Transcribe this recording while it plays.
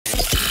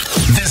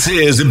This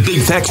is a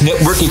Big Facts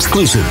Network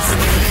exclusive.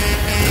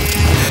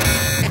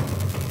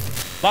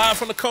 Live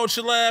from the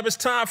Culture Lab, it's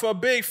time for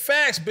Big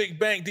Facts. Big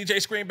Bank,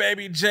 DJ Screen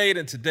Baby, Jade,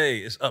 and today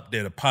is Up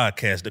There, the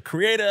podcast. The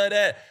creator of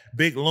that,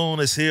 Big Loon,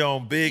 is here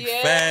on Big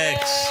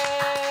Facts.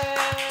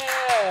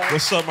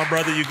 What's up, my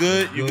brother? You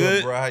good? You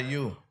good? Bro, how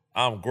you?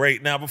 I'm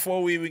great. Now,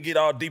 before we even get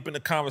all deep in the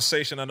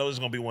conversation, I know this is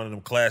going to be one of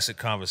them classic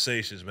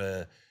conversations,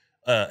 man.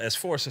 As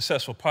for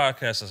successful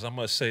podcasters, I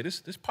must say,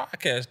 this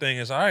podcast thing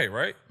is all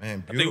right? Man,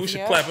 beautiful. I think we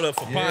should clap it up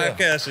for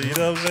podcasters, you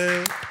know what I'm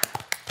saying?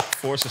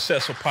 For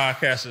successful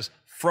podcasters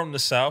from the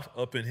South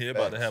up in here,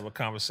 about to have a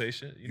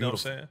conversation, you know what I'm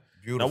saying?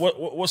 Beautiful.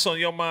 Now, what's on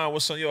your mind?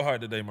 What's on your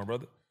heart today, my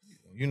brother?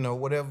 You know,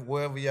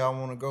 wherever y'all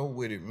want to go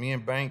with it. Me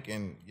and Bank,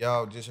 and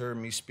y'all just heard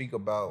me speak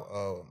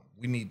about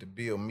we need to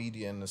build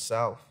media in the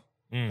South.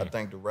 I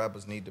think the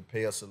rappers need to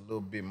pay us a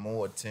little bit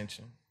more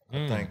attention.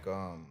 I think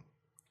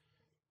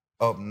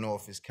up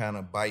north is kind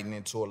of biting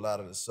into a lot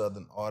of the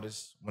Southern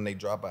artists. When they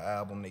drop an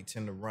album, they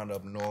tend to run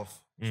up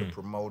north to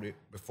promote it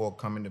before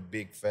coming to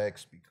Big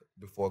Facts,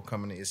 before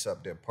coming to It's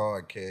Up There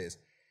podcast.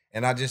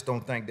 And I just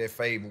don't think that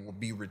favor will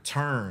be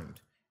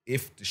returned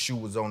if the shoe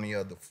was on the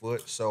other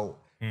foot. So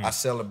I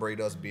celebrate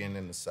us being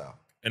in the South.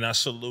 And I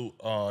salute,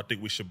 I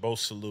think we should both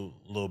salute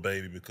Lil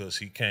Baby because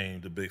he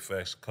came to Big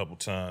Facts a couple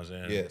times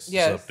and he's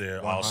up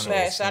there also.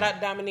 Shout out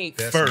Dominique.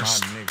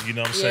 First, you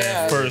know what I'm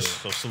saying?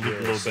 First, so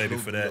salute Lil Baby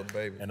for that.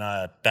 And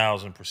I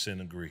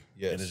 1000% agree.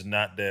 Yes. And it's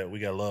not that we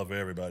got love for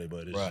everybody,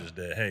 but it's just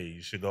that, hey,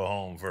 you should go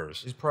home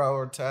first. It's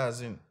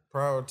prioritizing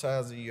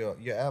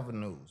your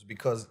avenues,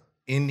 because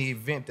in the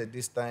event that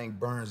this thing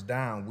burns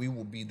down, we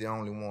will be the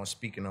only ones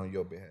speaking on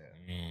your behalf.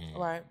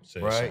 Right.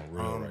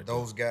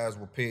 Those guys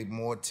will pay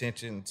more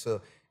attention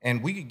to,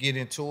 and we could get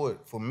into it.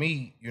 For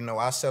me, you know,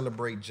 I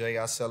celebrate Jay,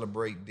 I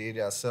celebrate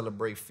Diddy, I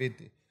celebrate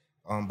 50,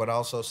 but I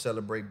also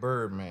celebrate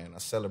Birdman, I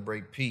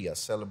celebrate P, I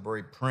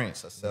celebrate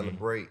Prince, I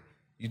celebrate,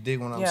 you dig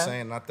what I'm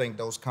saying? I think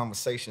those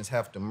conversations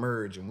have to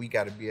merge, and we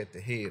got to be at the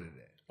head of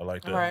that. I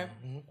like that. Right.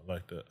 I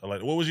like that.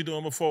 What was you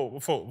doing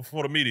before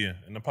the media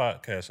and the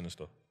podcasting and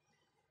stuff?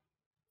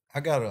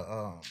 I got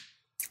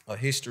a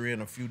history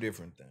in a few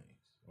different things.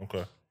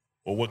 Okay.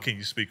 Well, what can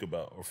you speak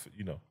about, or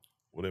you know,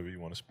 whatever you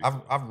want to speak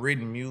about? I've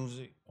written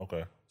music.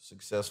 Okay.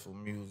 Successful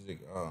music.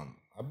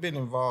 I've been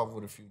involved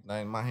with a few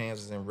things. My hands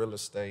is in real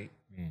estate.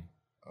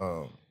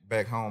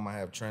 Back home, I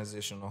have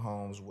transitional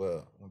homes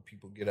where when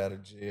people get out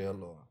of jail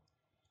or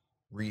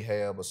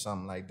rehab or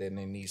something like that, and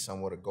they need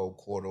somewhere to go,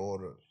 court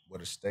order, where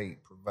the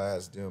state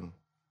provides them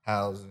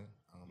housing.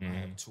 I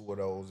have 2 of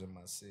those in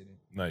my city.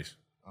 Nice.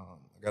 I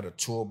got a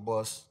tour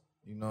bus.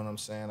 You know what I'm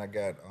saying? I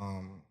got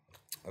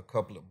a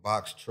couple of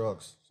box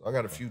trucks. So I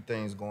got a few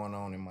things going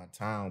on in my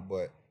town,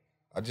 but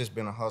I just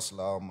been a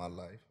hustler all my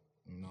life,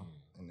 you know,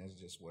 and that's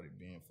just what it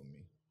been for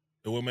me.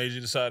 And what made you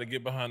decide to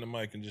get behind the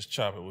mic and just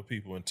chop it with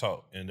people and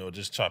talk, and or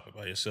just chop it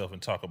by yourself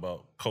and talk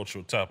about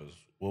cultural topics?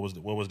 What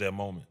was that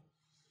moment?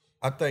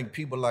 I think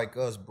people like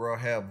us, bro,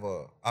 have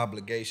a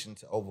obligation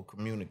to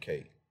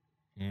over-communicate.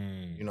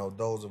 You know,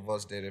 those of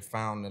us that have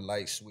found the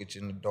light switch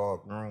in the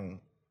dark room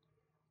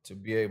to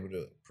be able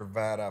to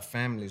provide our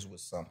families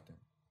with something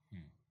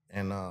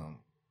and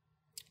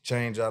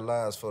change our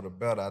lives for the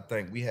better. I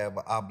think we have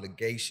an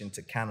obligation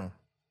to kind of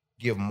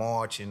give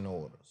marching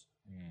orders,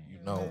 you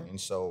know? And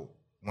so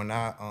when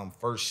I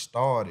first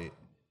started,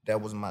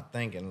 that was my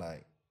thinking.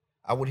 Like,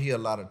 I would hear a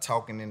lot of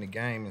talking in the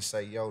game and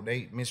say, yo,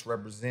 they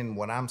misrepresenting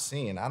what I'm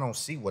seeing. I don't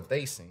see what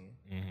they seeing.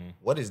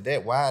 What is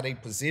that? Why are they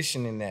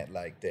positioning that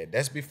like that?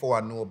 That's before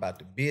I knew about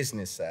the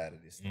business side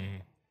of this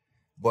thing.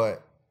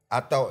 But I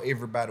thought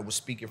everybody was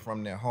speaking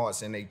from their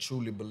hearts and they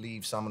truly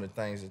believed some of the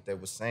things that they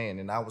were saying,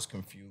 and I was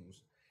confused.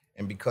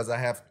 And because I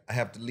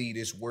have to lead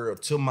this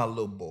world to my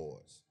little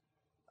boys,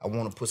 I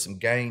want to put some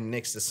game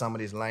next to some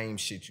of this lame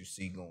shit you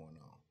see going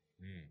on.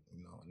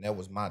 You know, and that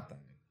was my thing.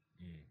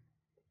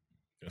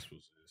 That's what it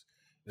is.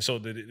 And so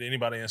did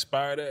anybody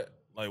inspire that?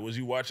 Like, was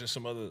you watching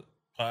some other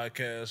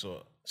podcasts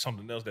or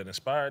something else that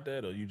inspired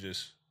that, or you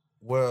just?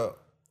 Well,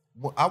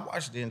 I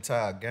watched the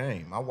entire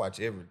game. I watch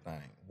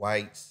everything.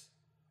 Whites,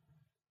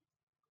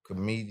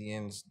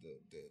 comedians, the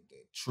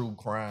true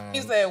crime. He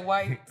said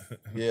white.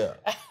 Yeah.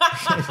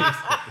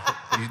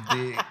 You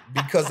did.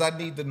 Because I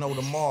need to know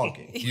the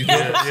market. You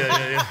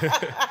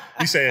Yeah.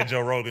 You saying Joe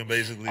Rogan,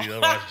 basically. I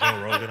watch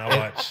Joe Rogan. I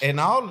watch. And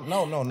all,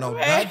 no,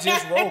 not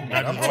just Rogan.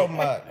 I'm talking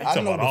about,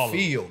 I know the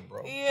field,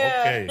 bro.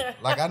 Yeah. Okay.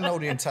 Like, I know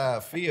the entire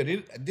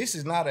field. This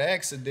is not an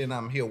accident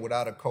I'm here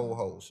without a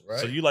co-host, right?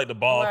 So you like the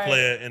ball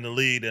player in the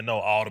league that know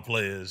all the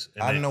players.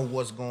 I know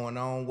what's going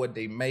on, what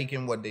they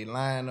making, what they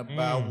lying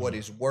about, what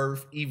it's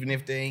worth, even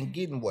if they ain't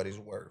getting what it's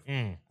worth.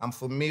 I'm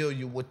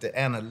familiar with the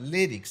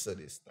analytics of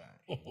this thing.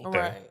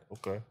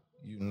 Okay.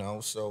 You know,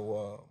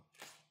 so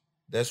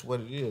that's what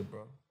it is,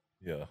 bro.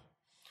 Yeah.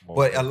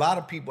 But a lot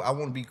of people, I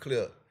want to be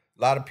clear,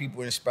 a lot of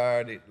people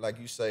inspired it. Like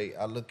you say,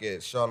 I look at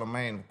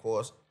Charlamagne, of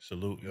course.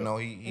 Salute. You know,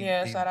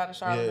 shout out to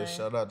Charlamagne. Yeah,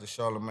 shout out to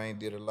Charlamagne,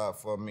 did a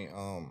lot for me.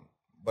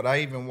 But I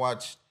even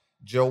watched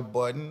Joe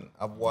Budden.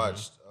 I've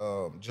watched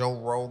Joe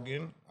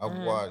Rogan. I've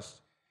watched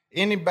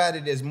anybody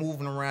that's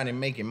moving around and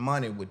making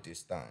money with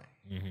this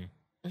thing.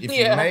 If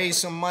you made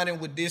some money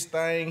with this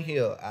thing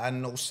here, I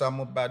know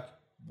something about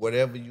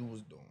whatever you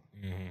was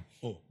doing.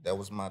 That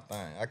was my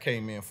thing. I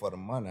came in for the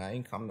money. I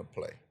ain't come to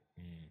play.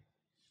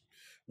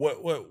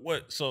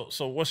 What? So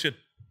what's your?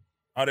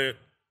 Are there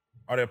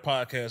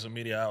podcasts or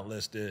media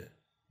outlets that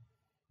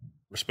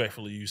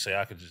respectfully you say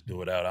I could just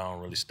do it out? I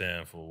don't really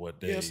stand for what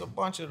they. Yeah, it's a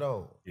bunch of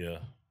those. Yeah,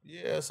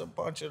 it's a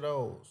bunch of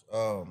those.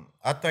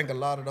 I think a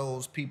lot of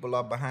those people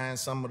are behind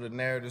some of the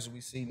narratives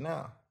we see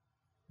now.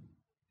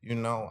 You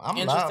know, I'm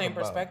interesting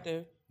loud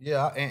perspective.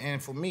 Yeah,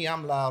 and for me,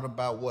 I'm loud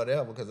about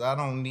whatever because I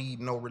don't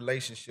need no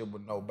relationship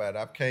with nobody.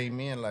 I came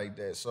in like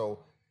that, so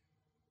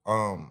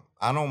I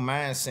don't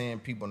mind saying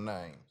people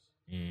names.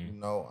 You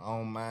know, I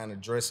don't mind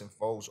addressing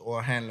folks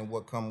or handling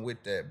what come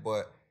with that.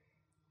 But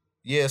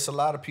yeah, it's a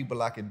lot of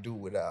people I can do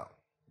without.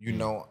 You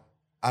know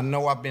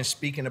I've been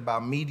speaking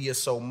about media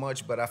so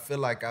much, but I feel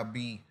like I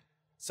be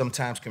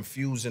sometimes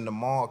confusing the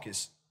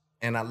markets.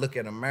 And I look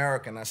at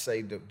America and I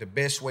say the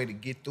best way to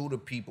get through to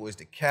people is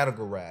to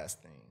categorize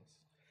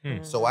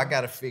things. So I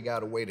got to figure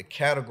out a way to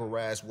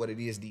categorize what it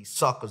is these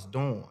suckers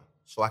doing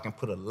so I can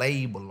put a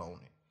label on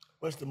it.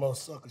 What's the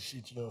most sucker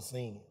shit you done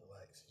seen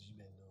like since you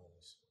been doing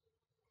this?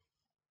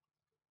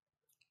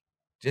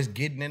 Just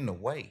getting in the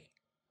way.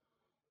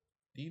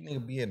 These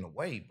niggas be in the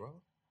way, bro.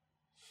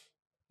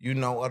 You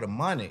know, of the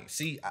money.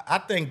 See, I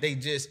think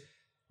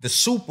the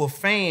super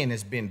fan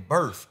has been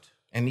birthed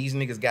and these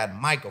niggas got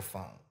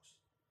microphones.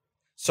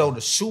 So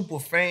the super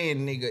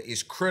fan nigga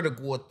is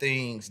critical of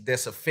things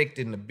that's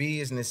affecting the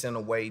business in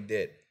a way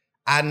that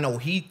I know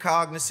he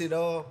cognizant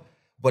of,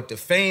 but the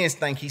fans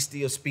think he's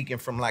still speaking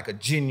from like a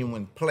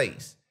genuine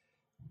place.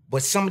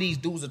 But some of these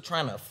dudes are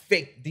trying to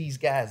affect these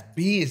guys'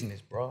 business,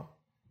 bro.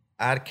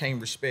 I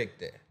can't respect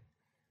that.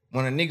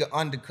 When a nigga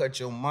undercut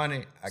your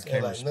money, I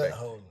can't respect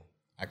it.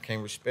 I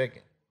can't respect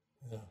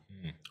it.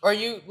 Or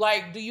you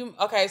like?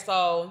 Okay,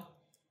 so.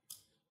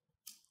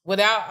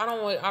 Without, I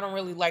don't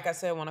really, like I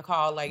said, want to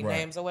call like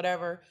names or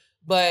whatever,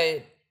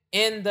 but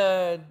in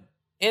the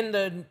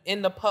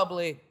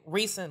public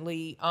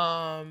recently,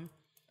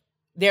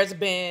 there's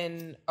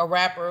been a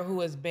rapper who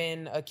has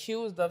been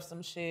accused of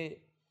some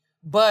shit,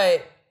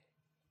 but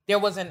there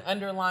was an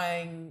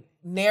underlying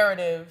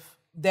narrative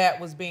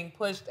that was being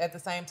pushed at the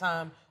same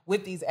time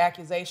with these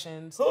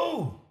accusations.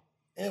 Who?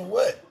 And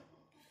what?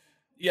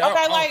 Yeah,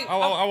 okay,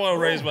 I want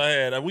to raise my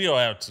hand. We don't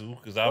have to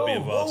because I'll be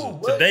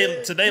involved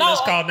too. Today,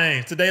 let's call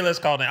names. Today, let's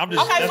call names. I'm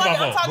just that's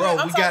my fault.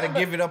 Bro, we gotta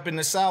give it up in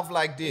the South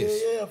like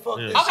this. Yeah, fuck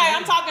this. Okay,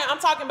 I'm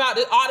talking about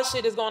all the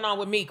shit that's going on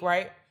with Meek,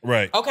 right?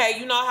 Right. Okay,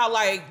 you know how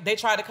like they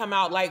tried to come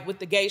out like with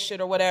the gay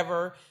shit or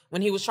whatever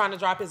when he was trying to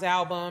drop his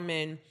album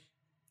and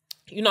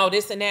you know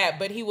this and that,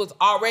 but he was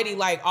already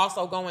like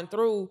also going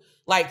through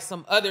like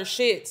some other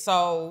shit.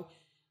 So,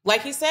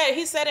 like he said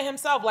it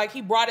himself. Like he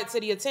brought it to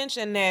the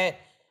attention that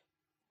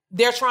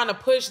they're trying to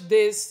push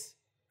this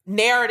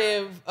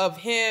narrative of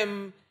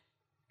him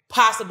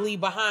possibly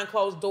behind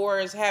closed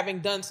doors having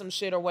done some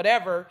shit or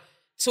whatever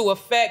to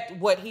affect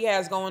what he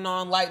has going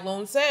on, like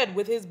Loon said,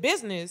 with his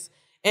business.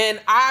 And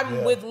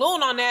I'm with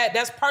Loon on that.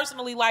 That's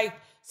personally like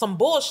some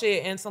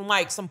bullshit and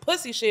some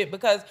pussy shit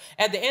because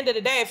at the end of the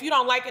day, if you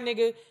don't like a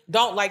nigga,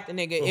 don't like the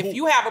nigga. If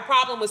you have a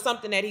problem with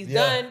something that he's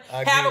done,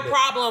 have a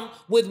problem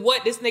with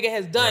what this nigga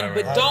has done,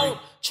 but don't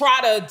try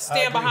to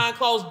stand behind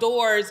closed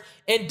doors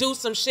and do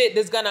some shit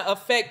that's gonna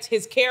affect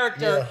his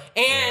character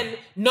and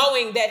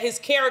knowing that his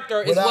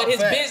character is what his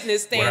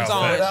business stands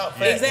on.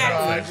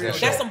 Exactly.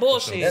 That's some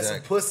bullshit. That's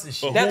some pussy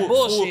shit. That's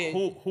bullshit.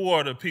 Who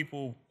are the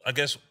people, I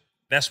guess,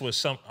 that's what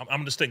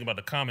I'm just thinking about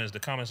the comments. The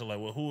comments are like,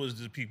 well, who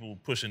is the people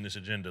pushing this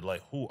agenda?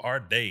 Like, who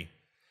are they?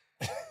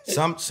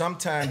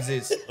 Sometimes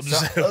it's...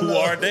 who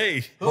are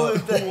they? Who are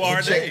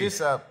they? Check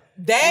this out.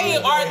 They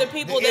are the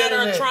people that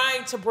are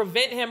trying to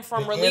prevent him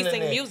from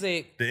releasing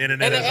music. The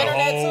internet and as a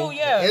whole. too,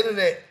 yeah. The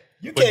internet.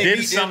 You but can't then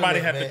beat somebody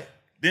the internet, have to...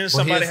 Then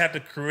somebody have to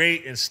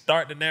create and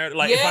start the narrative.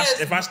 Like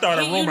if I start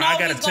a rumor, you know I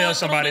got to tell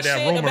somebody that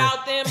shit rumor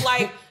about them,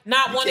 like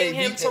not wanting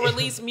him to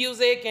release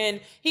music, and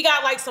he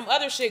got like some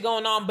other shit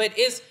going on. But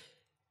it's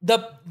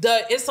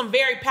it's some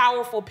very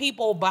powerful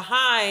people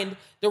behind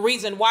the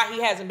reason why he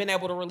hasn't been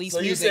able to release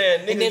music. So you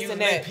saying nigga this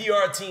using and that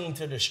PR team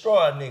to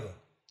destroy a nigga?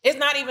 It's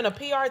not even a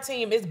PR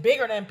team. It's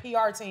bigger than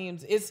PR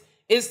teams.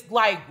 It's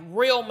like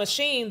real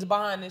machines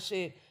behind this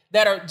shit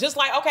that are just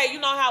like, okay, you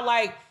know how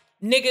like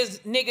niggas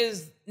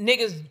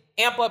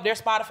amp up their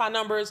Spotify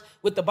numbers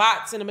with the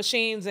bots and the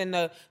machines and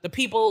the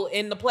people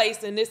in the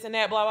place and this and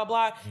that, blah,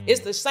 blah, blah.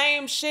 It's the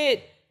same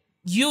shit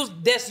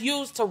that's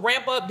used to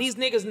ramp up these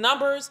niggas'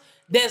 numbers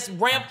that's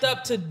ramped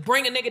up to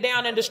bring a nigga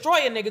down and destroy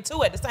a nigga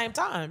too at the same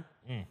time.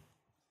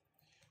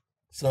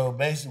 So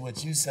basically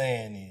what you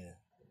saying is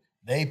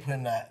they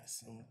putting out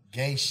some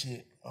gay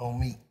shit on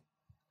me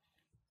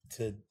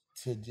to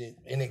just,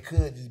 and it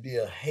could just be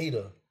a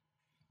hater.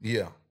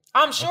 Yeah.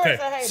 I'm sure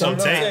it's a hater. So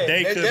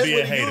they could that's be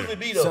what a hater. Usually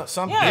be though.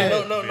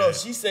 No.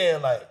 She's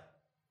saying like,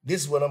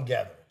 this is what I'm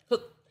gathering.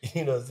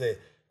 You know what I'm saying?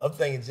 I'm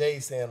thinking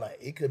Jay's saying like,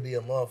 it could be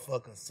a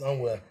motherfucker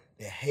somewhere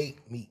that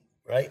hate me,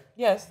 right?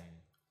 Yes.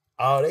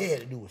 all they had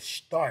to do was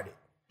start it.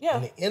 Yeah.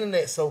 And the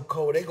internet so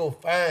cold, they go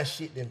find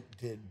shit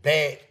that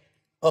back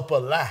up a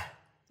lie.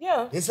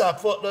 Yeah. This how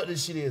fucked up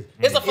this shit is.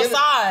 It's a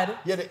facade.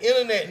 The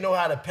internet know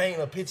how to paint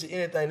a picture of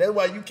anything. That's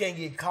why you can't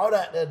get caught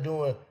out there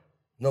doing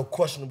no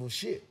questionable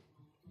shit.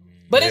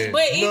 But you know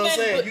what I'm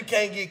saying? You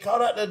can't get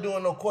caught out there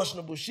doing no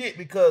questionable shit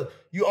because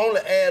you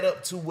only add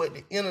up to what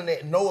the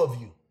internet know of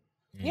you.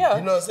 Yeah.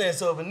 You know what I'm saying?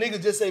 So if a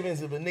nigga just say,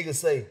 if a nigga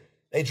say,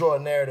 they draw a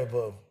narrative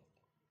of,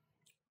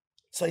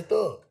 say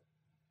Thug.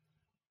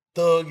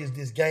 Thug is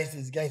this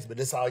gangster, but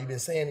that's all you been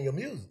saying in your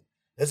music.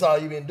 That's all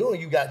you been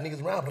doing. You got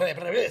niggas around. Blah,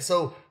 blah, blah.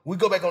 So we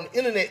go back on the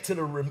internet to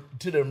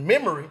the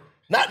memory,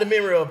 not the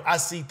memory of I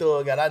see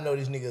Thug out. I know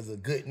this nigga's a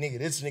good nigga.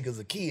 This nigga's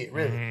a kid,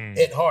 really,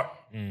 at heart.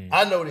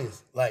 I know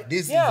this. Like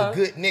this is a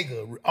good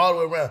nigga all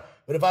the way around.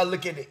 But if I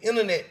look at the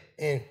internet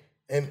and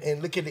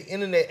look at the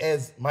internet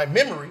as my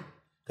memory,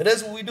 because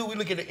that's what we do. We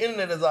look at the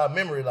internet as our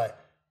memory. Like,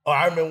 oh,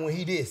 I remember when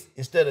he this,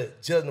 instead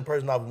of judging the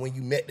person off when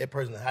you met that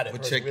person and how that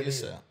person check really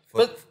this is. out.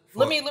 But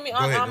let me.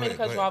 I don't mean to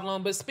cut go you off,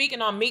 Loon. But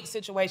speaking on Meek's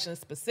situation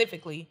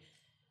specifically,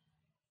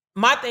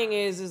 my thing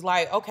is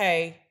like,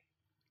 okay,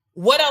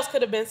 what else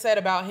could have been said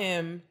about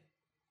him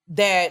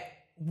that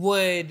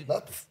would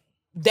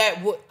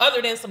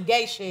other than some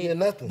gay shit? Yeah,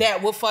 nothing.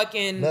 That would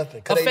fucking nothing.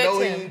 Because they know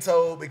he ain't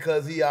told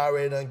because he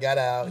already done got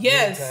out.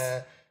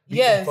 Yes.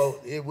 Yes.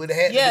 It would have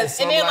had to be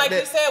something and then like that.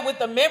 you said, with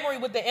the memory,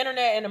 with the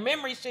internet and the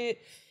memory shit,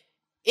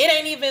 it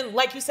ain't even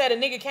like you said. A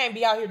nigga can't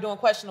be out here doing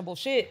questionable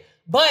shit.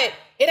 But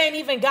it ain't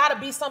even gotta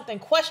be something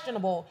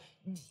questionable.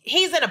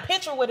 He's in a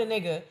picture with a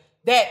nigga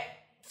that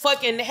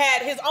fucking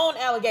had his own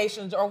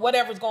allegations or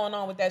whatever's going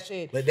on with that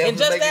shit. And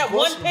just that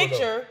one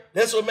picture.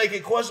 That's what make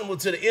it questionable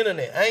to the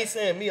internet. I ain't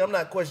saying me, I'm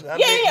not questioning.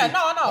 No.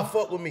 I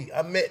fuck with me.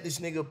 I met this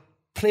nigga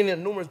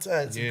numerous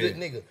times. He's a good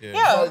nigga. Yeah. We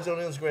follow each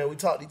other on Instagram. We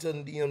talk to each other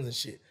in DMs and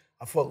shit.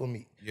 I fuck with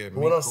me. Yeah, but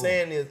what I'm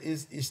saying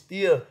is it's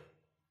still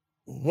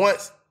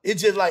once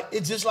it's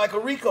just like a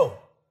Rico.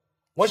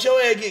 Once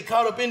your ass get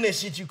caught up in that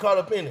shit, you caught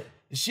up in it.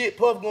 The shit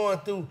Puff going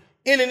through,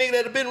 any nigga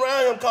that have been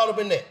around him caught up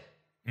in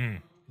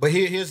that. But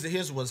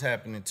here's what's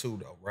happening too,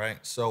 though, right?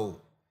 So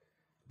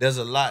there's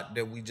a lot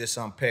that we just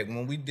unpack.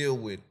 When we deal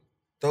with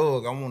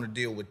Thug, I want to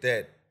deal with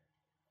that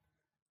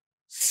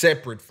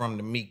separate from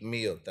the Meek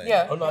Mill thing.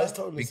 Yeah. Oh no, it's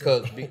totally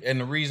separate. And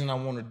the reason I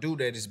want to do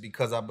that is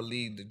because I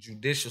believe the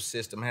judicial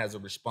system has a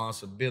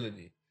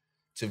responsibility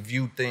to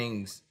view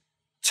things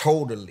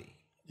totally.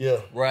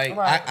 Yeah. Right?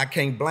 I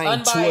can't blame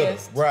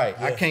Unbiased. Twitter. Right.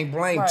 Yeah. I can't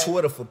blame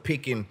Twitter for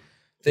picking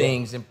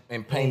things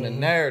and paint a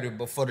narrative,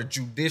 but for the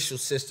judicial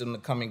system to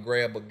come and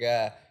grab a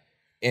guy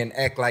and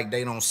act like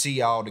they don't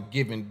see all the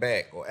giving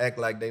back or act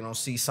like they don't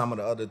see some of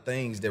the other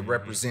things that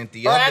represent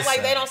the or other act side.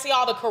 like they don't see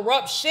all the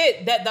corrupt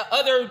shit that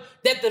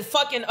the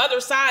fucking other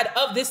side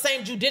of this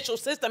same judicial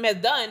system has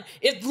done.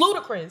 It's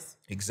ludicrous.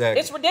 Exactly.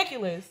 It's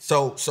ridiculous.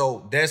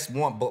 So that's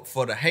one. But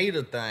for the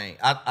hater thing,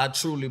 I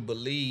truly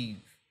believe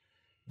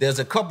there's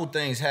a couple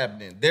things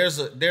happening. There's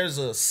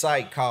a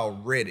site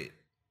called Reddit,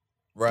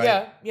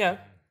 right? Yeah.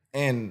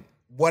 And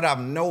what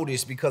I've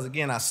noticed, because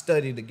again, I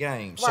study the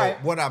game. So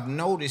what I've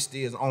noticed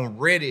is on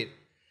Reddit,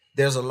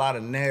 there's a lot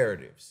of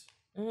narratives.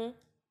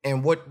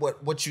 And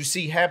what you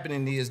see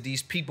happening is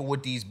these people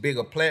with these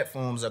bigger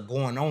platforms are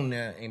going on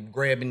there and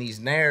grabbing these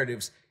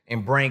narratives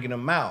and bringing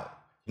them out.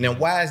 Now,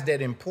 why is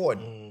that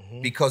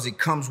important? Because it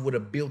comes with a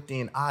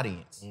built-in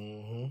audience.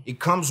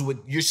 It comes with,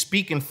 you're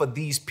speaking for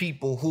these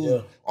people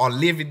who are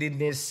living in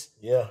this,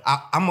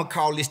 I'm going to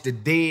call this the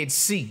Dead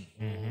Sea.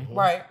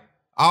 Right.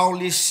 All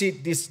this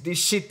shit, this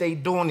shit they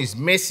doing, this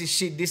messy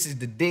shit, this is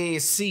the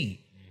Dead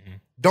Sea.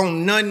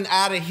 Don't nothing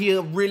out of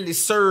here really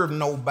serve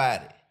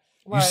nobody.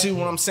 Right. You see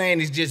what I'm saying?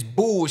 It's just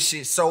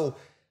bullshit. So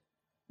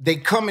they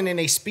coming and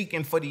they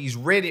speaking for these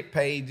Reddit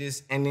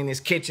pages and then it's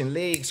catching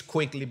legs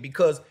quickly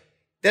because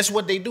that's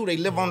what they do. They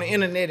live on the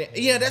internet.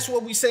 And, that's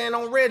what we saying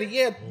on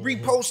Reddit.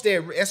 Repost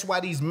that. That's why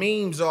these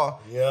memes are.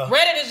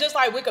 Reddit is just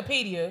like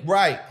Wikipedia.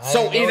 Right.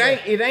 So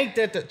it ain't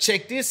that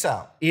check this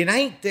out. It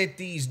ain't that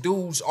these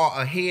dudes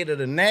are ahead of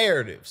the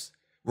narratives,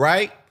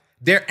 right?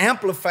 They're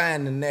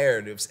amplifying the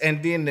narratives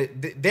and then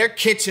they're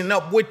catching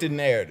up with the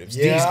narratives.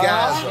 These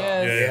guys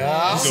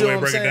are. You see what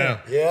I'm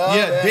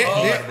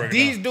saying?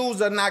 These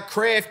dudes are not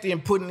crafty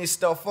and putting this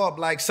stuff up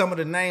like some of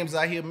the names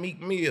I hear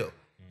Meek Mill.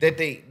 That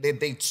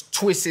they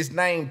twist his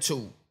name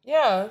to.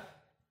 Yeah.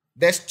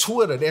 That's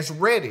Twitter. That's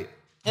Reddit.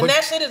 And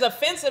that shit is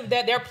offensive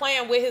that they're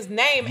playing with his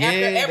name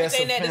after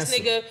everything that this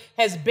nigga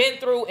has been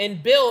through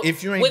and built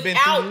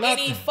without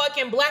any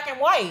fucking black and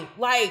white.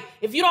 Like,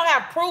 if you don't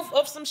have proof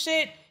of some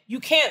shit, you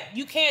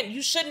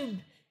shouldn't,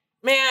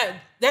 man,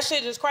 that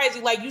shit is crazy.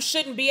 Like, you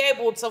shouldn't be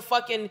able to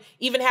fucking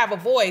even have a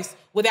voice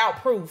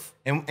without proof.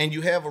 And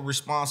you have a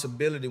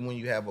responsibility when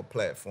you have a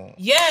platform.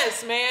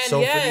 Yes, man.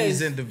 So for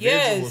these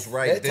individuals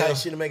right that there. That type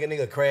shit to make a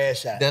nigga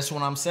crash out. That's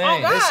what I'm saying.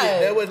 Oh, God.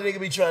 That's what the nigga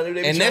be trying to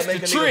do. They be trying to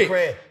make a nigga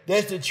crash.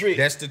 That's the trick.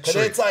 That's the trick. Cause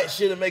that type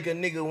shit to make a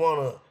nigga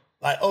wanna,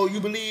 like, oh, you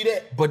believe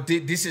that? But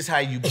this is how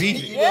you beat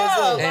it. You know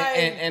what I'm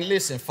saying? And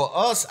listen, for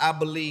us, I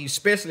believe,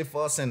 especially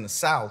for us in the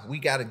South, we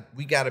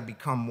gotta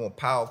become more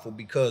powerful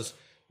because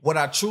what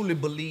I truly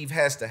believe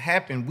has to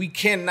happen, we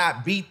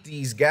cannot beat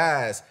these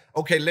guys.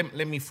 Okay,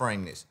 let me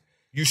frame this.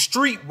 You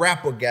street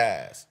rapper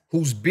guys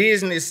whose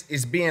business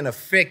is being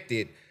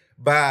affected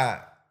by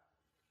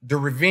the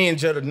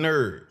revenge of the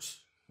nerds,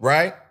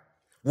 right?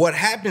 What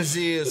happens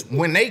is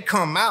when they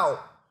come out,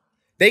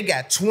 they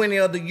got 20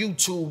 other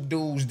YouTube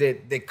dudes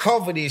that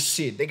cover this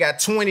shit. They got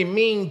 20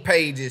 meme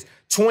pages,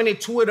 20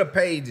 Twitter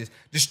pages.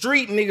 The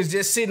street niggas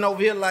just sitting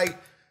over here like,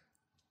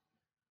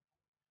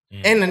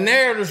 and the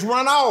narratives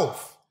run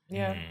off.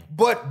 Yeah.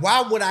 But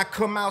why would I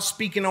come out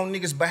speaking on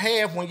niggas'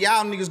 behalf when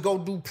y'all niggas go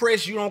do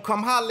press, you don't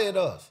come holler at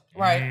us?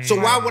 Right. So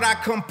why would I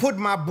come put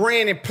my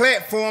brand and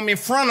platform in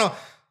front of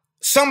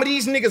some of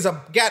these niggas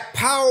have got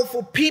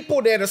powerful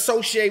people that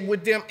associate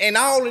with them, and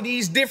all of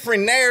these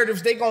different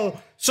narratives, they gon'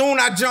 soon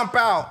I jump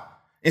out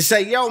and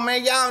say, yo,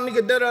 man, y'all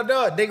nigga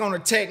da-da-da, they gonna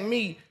attack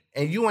me,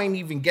 and you ain't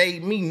even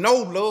gave me no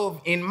love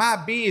in my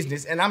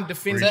business, and I'm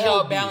defending To your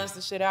help business. balance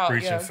the shit out.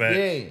 Preaching Yeah. facts.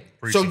 Yeah.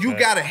 Preaching So you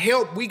facts. gotta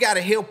help, we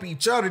gotta help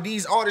each other.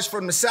 These artists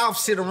from the South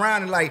sit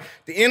around and like,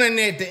 the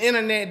internet. Yeah,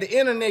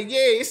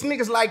 it's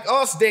niggas like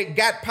us that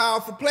got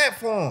powerful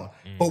platforms.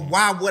 But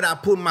why would I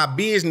put my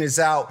business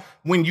out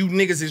when you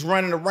niggas is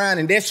running around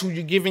and that's who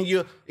you're giving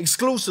your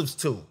exclusives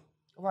to?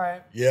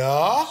 Right.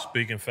 Yeah.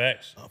 Speaking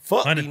facts.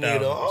 Fuck these niggas. I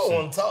don't 100,000%.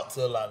 want to talk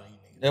to a lot of these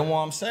niggas. That's what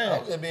I'm saying.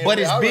 I'm just being But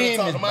real. it's I really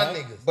business, talk to my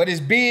Bank. niggas. But it's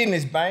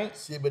business, Bank.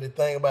 Shit, but the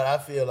thing about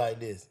it, I feel like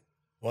this.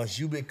 Once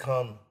you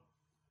become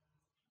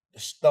the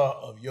star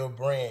of your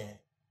brand,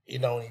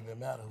 it don't even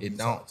matter who It you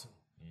don't. talk to.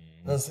 You know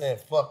what I'm saying?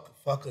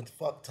 Fuck talking to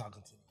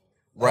me.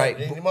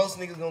 Right. Most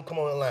niggas gonna come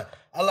on the line.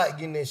 I like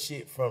getting this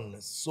shit from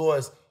the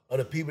source of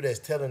the people that's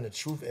telling the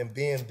truth and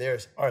being their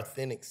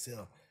authentic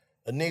self.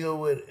 A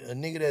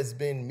nigga that's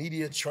been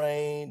media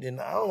trained, and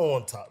I don't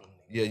want to talk to them.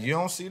 Yeah, you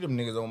don't see them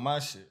niggas on my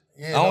shit.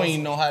 Yeah, I don't don't even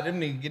see- know how them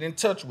niggas get in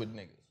touch with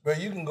niggas. Bro,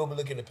 you can go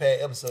look at the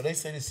past episode. They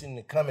say this shit in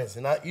the comments,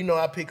 and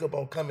I pick up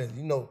on comments.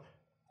 You know,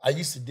 I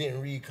used to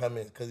didn't read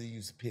comments because it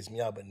used to piss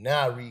me off, but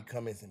now I read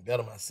comments and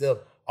better myself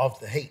off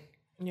the hate.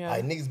 Yeah.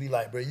 Like niggas be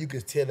like, bro, you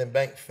could tell in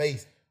Bank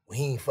face when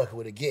he ain't fucking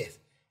with a guest.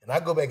 And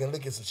I go back and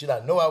look at some shit I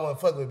know I wasn't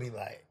fucking with, be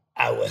like,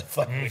 I wasn't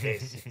fucking with that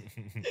shit.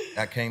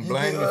 I can't You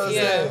blame get you what for I'm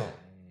that. saying?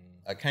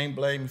 I can't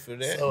blame you for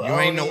that. So you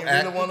I ain't don't no even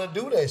really actor. want to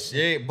do that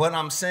shit. Yeah, but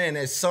I'm saying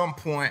at some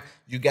point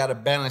you gotta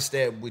balance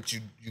that with you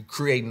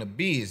creating a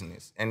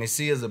business. And this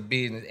is a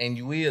business and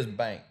you is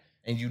Bank.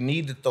 And you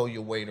need to throw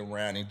your weight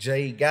around. And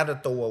Jay gotta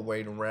throw her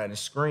weight around. And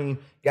Scream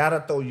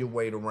gotta throw your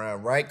weight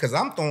around, right? Cause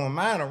I'm throwing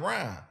mine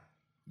around.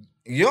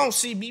 You don't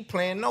see me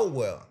playing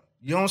nowhere.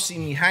 You don't see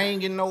me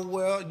hanging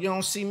nowhere. You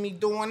don't see me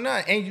doing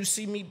nothing. And you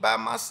see me by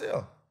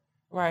myself.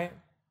 Right.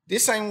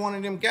 This ain't one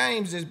of them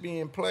games that's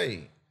being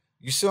played.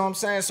 You see what I'm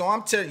saying? So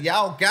I'm telling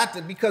y'all got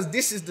to, because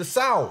this is the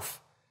South.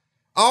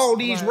 All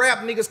these Right. rap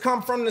niggas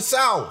come from the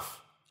South.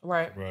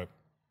 Right. Right.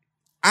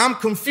 I'm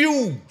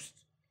confused.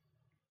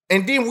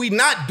 And then we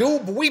not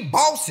dude, but we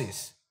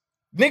bosses.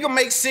 Nigga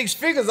make 6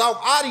 figures off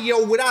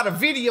audio without a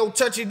video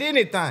touching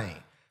anything.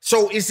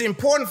 So it's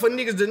important for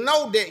niggas to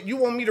know that you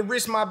want me to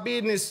risk my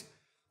business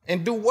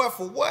and do what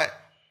for what?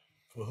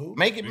 For who?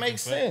 Make it make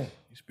sense.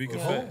 You speaking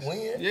For facts. who?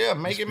 When? Yeah,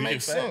 make You it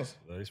make speaking sense.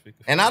 facts. You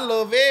speaking And I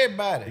love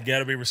everybody. It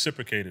gotta be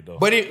reciprocated though.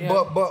 But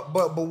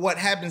but what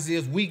happens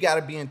is we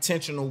gotta be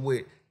intentional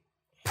with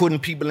putting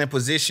people in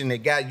position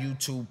that got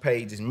YouTube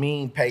pages,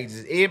 meme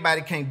pages.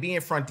 Everybody can't be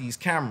in front of these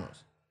cameras.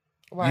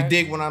 Right. You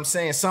dig what I'm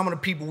saying? Some of the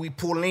people we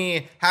pull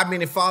in, how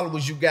many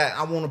followers you got?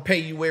 I want to pay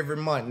you every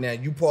month now.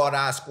 You part of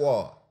our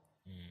squad.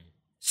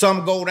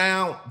 Some go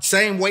down,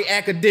 same way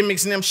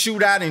academics and them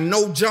shoot out and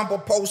no jumper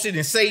posted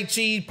and say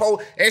cheese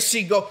post. That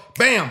shit go,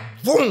 bam,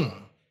 boom.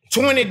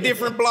 20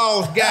 different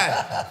blogs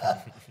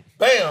got it.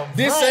 Bam.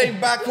 This boom. ain't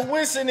by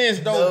coincidence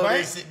though, No, man.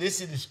 this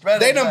shit is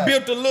strategy. They done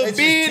built a little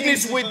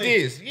business with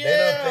this.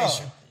 Yeah.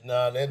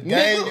 Nah, that game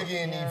Nigga. you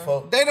getting these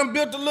folks. They done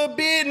built a little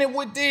business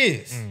with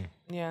this.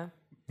 Yeah.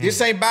 This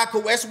ain't by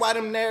coincidence. That's why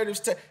them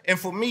narratives. And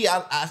for me,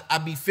 I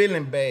be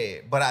feeling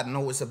bad, but I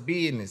know it's a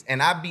business.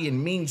 And I be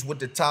in meetings with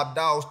the top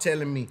dogs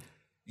telling me,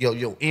 yo,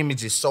 your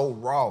image is so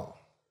raw.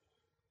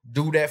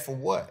 Do that for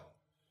what?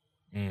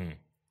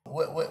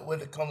 What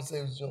the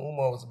conversation with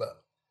Umar was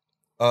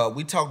about?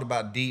 We talked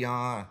about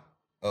Deion.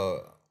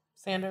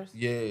 Sanders.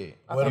 Yeah.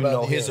 What You about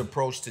know, his Deion?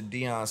 approach to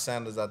Deion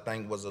Sanders, I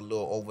think, was a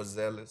little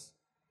overzealous.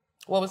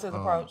 What was his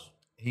approach?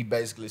 He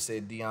basically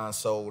said Deion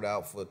sold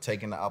out for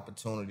taking the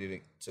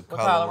opportunity to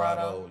Colorado.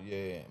 Colorado.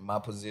 Yeah, my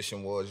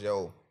position was,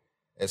 yo,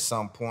 at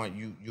some point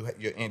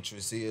your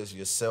interest is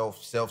your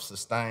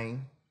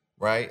self-sustain,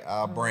 right?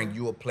 I'll bring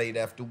you a plate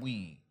after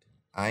weed.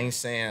 I ain't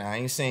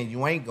saying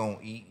you ain't gonna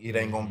eat. It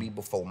ain't gonna be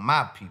before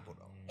my people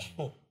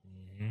though.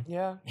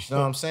 Yeah. You know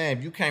what I'm saying?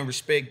 If you can't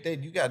respect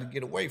that, you got to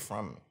get away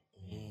from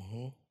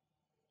it.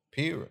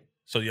 Period.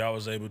 So y'all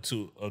was able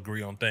to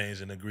agree on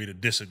things and agree to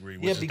disagree,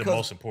 which Yeah, is the because-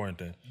 most important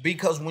thing.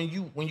 Because when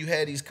you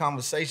have these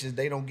conversations,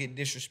 they don't get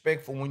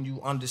disrespectful when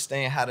you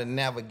understand how to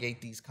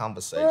navigate these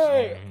conversations.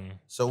 Right.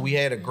 So we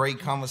had a great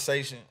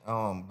conversation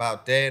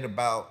about that,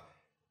 about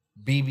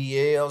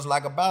BBLs,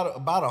 like about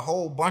a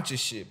whole bunch of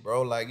shit,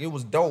 bro. Like it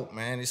was dope,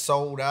 man. It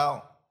sold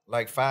out.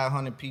 like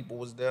 500 people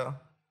was there.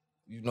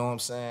 You know what I'm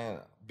saying?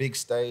 Big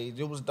stage.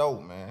 It was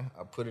dope, man.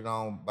 I put it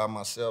on by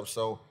myself.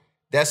 So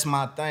that's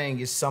my thing,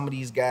 is some of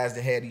these guys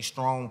that had these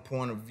strong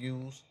point of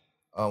views.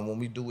 When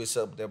we do It's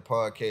Up There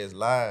podcast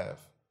live,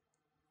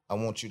 I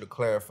want you to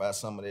clarify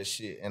some of that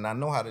shit. And I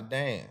know how to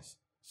dance.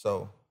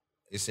 So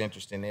it's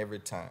interesting every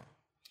time.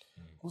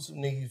 Who's some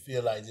nigga you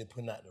feel like just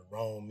putting out the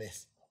wrong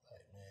message?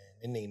 Like, man,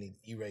 that nigga need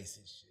to erase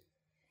this shit.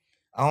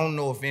 I don't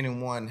know if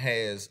anyone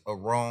has a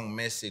wrong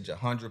message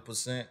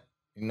 100%.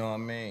 You know what I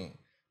mean?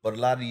 But a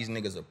lot of these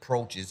niggas'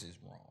 approaches is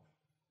wrong.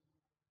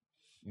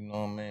 You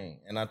know what I mean?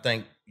 And I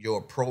think your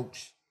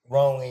approach...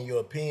 Wrong in your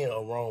opinion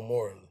or wrong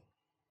morally?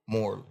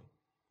 Morally.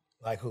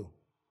 Like who?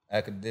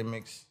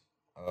 Academics.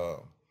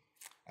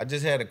 I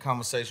just had a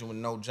conversation with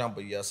No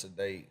Jumper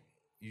yesterday,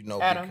 you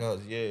know, Adam.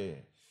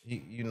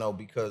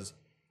 because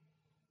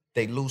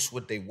they loose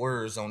with their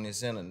words on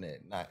this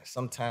internet. Now,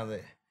 sometimes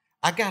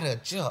I gotta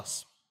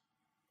adjust.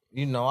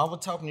 You know, I was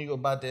talking to you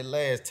about that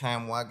last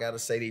time where I gotta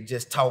say they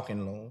just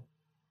talking, Loon.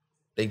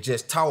 They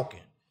just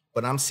talking.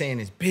 But I'm saying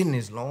it's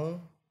business,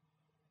 Loon.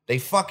 They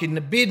fucking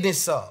the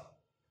business up.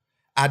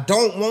 I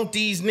don't want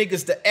these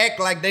niggas to act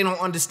like they don't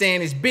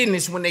understand it's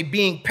business when they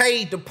being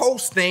paid to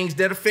post things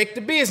that affect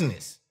the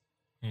business.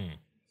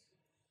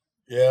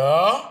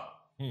 Yeah.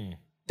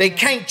 They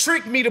can't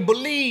trick me to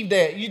believe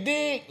that. You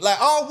dig? Like,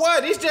 oh,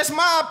 what? It's just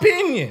my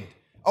opinion.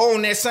 Oh,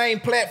 on that same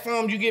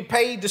platform, you get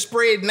paid to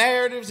spread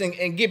narratives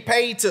and get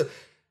paid to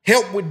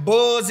help with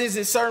buzzes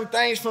and certain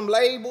things from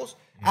labels.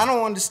 I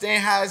don't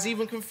understand how it's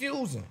even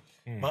confusing.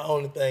 My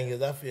only thing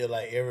is I feel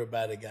like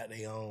everybody got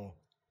their own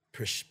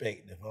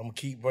perspective. I'm going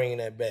to keep bringing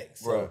that back.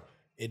 So Right.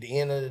 At the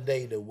end of the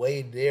day, the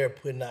way they're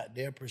putting out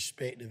their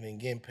perspective and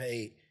getting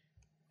paid,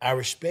 I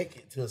respect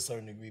it to a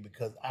certain degree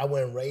because I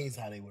wasn't raised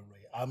how they were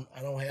raised.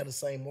 I don't have the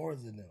same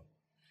morals as them.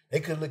 They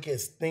could look at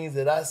things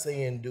that I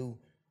say and do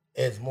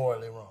as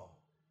morally wrong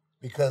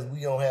because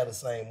we don't have the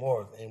same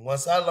morals. And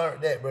once I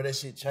learned that, bro, that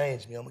shit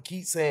changed me. I'm going to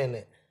keep saying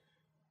that.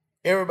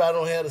 Everybody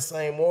don't have the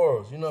same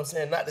morals. You know what I'm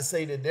saying? Not to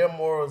say that their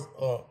morals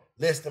are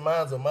less than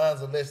mine or mine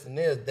are less than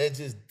theirs. That's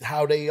just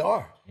how they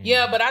are.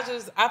 Yeah, but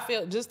I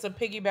feel, just to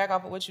piggyback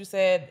off of what you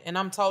said, and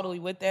I'm totally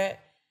with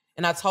that,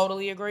 and I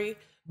totally agree,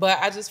 but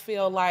I just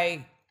feel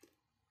like,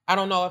 I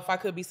don't know if I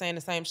could be saying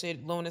the same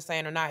shit Loon is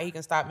saying or not. He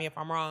can stop me if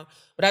I'm wrong.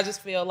 But I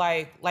just feel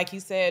like he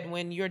said,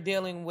 when you're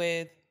dealing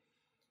with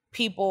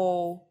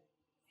people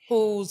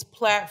whose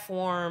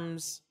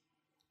platform's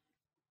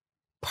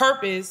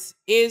purpose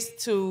is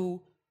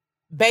to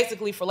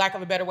basically, for lack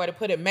of a better way to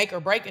put it, make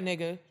or break a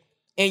nigga,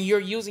 and you're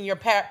using your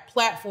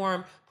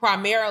platform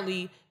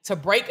primarily to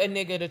break a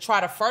nigga to try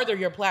to further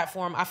your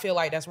platform, I feel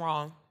like that's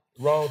wrong.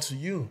 Wrong to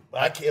you.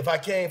 If I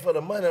came for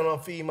the money, I'm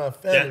gonna feed my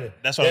family.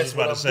 That's what I was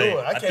about to say.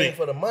 Doing. I came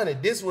for the money.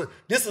 This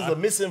is a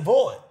missing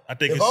void. I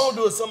think if I don't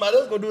do it, somebody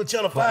else gonna do it.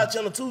 Channel 5,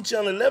 Channel 2,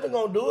 Channel 11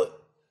 gonna do it.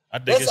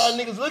 That's how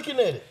niggas looking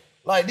at it.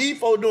 Like these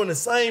folks doing the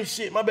same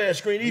shit. My bad,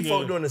 screen. These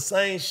folks doing the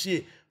same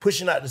shit,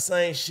 pushing out the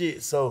same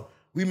shit. So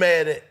we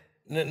mad at.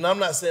 And I'm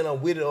not saying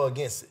I'm with it or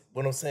against it.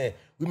 What I'm saying,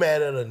 we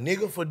mad at a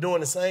nigga for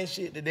doing the same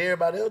shit that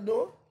everybody else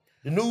doing.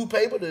 The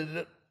newspaper,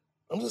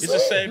 I'm just saying. The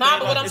same no,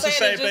 but what I'm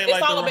saying is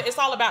it's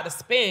all about the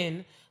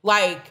spin.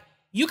 Like,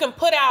 you can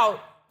put out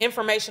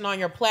information on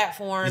your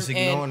platform. It's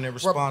ignoring the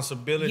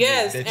responsibility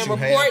yes, that and you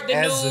report have the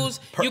as news.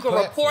 You can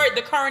platform. report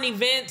the current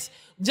events.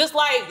 Just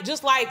like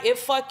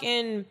if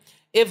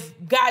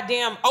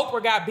goddamn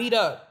Oprah got beat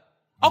up.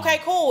 Okay,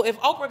 cool. If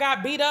Oprah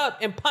got beat up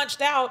and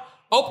punched out,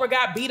 Oprah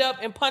got beat up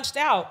and punched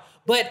out.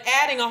 But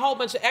adding a whole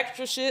bunch of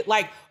extra shit,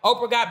 like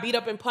Oprah got beat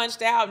up and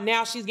punched out,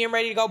 now she's getting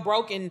ready to go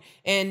broke and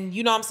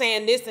you know what I'm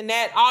saying, this and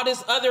that, all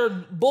this other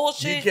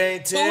bullshit. You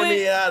can't tell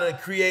me how to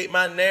create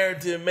my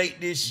narrative and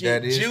make this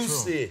shit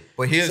juicy. True.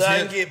 But here's, so I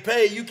can get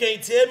paid. You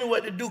can't tell me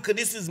what to do because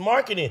this is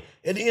marketing.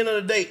 At the end of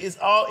the day, it's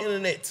all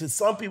internet. To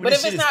some people, but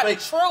this if shit it's is not fake.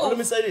 the truth. Well, let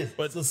me say this.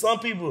 But to some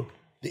people,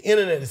 the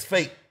internet is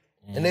fake.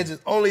 And they're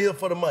just only here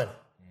for the money.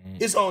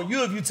 It's on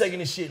you if you taking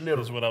this shit literal.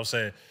 That's what I was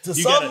saying. To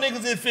some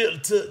niggas, it feel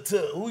to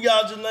who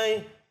y'all just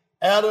named,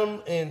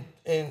 Adam and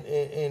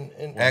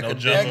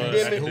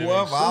academic,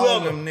 whoever, all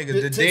of them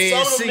niggas, the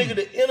dead some of them niggas,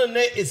 the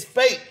internet is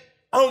fake.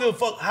 I don't give a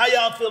fuck how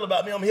y'all feel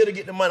about me. I'm here to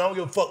get the money. I don't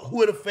give a fuck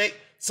who it affect.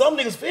 Some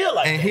niggas feel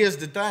like that. And here's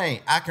the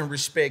thing, I can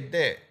respect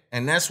that.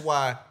 And that's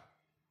why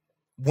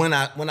when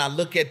I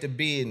look at the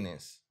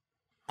business,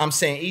 I'm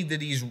saying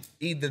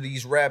either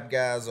these rap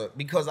guys are,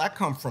 because I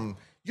come from,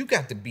 you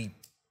got to be,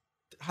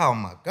 oh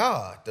my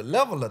God, the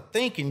level of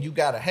thinking you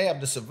gotta have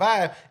to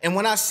survive. And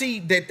when I see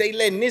that they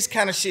letting this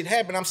kind of shit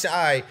happen, I'm saying,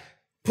 all right,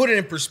 put it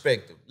in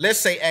perspective. Let's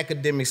say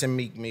Academics and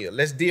Meek Mill.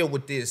 Let's deal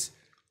with this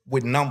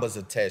with numbers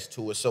attached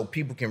to it so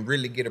people can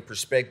really get a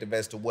perspective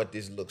as to what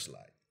this looks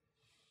like.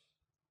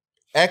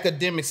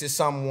 Academics is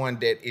someone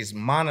that is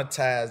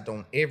monetized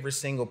on every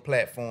single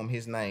platform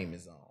his name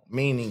is on.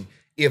 Meaning,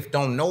 if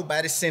don't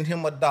nobody send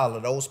him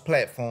 $1, those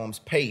platforms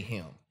pay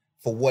him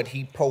for what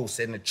he posts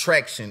and the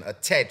traction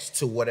attached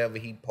to whatever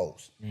he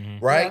posts,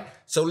 right? Yeah.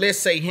 So let's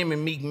say him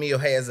and Meek Mill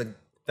has a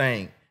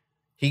thing.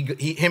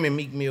 Him and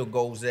Meek Mill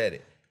goes at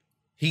it.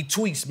 He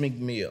tweets Meek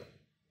Mill.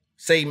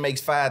 Say he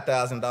makes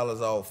 $5,000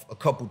 off a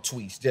couple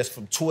tweets just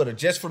from Twitter,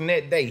 just from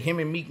that day. Him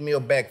and Meek Mill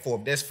back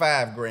forth. That's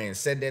 $5,000.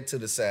 Set that to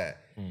the side.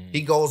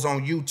 He goes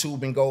on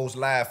YouTube and goes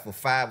live for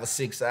 5 or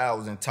 6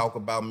 hours and talk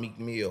about Meek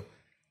Mill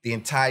the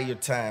entire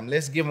time.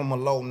 Let's give him a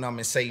low number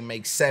and say he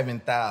makes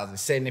 $7,000,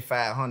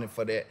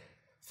 $7,500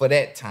 for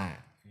that time.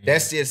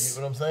 That's just,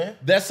 you know what I'm saying?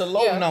 That's a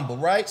low number,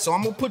 right? So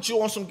I'm gonna put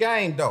you on some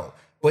game though.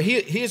 But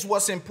here's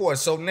what's important.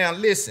 So now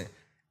listen,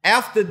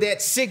 after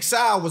that 6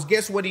 hours,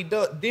 guess what he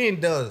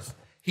does?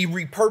 He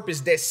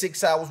repurposed that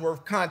 6 hours worth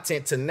of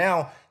content to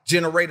now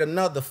generate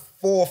another 4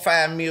 or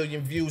 5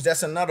 million views.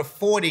 That's another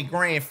 40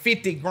 grand,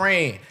 50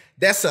 grand.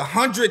 That's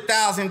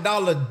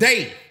 $100,000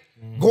 day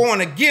going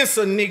against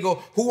a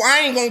nigga who I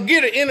ain't gonna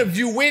get an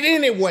interview with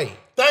anyway.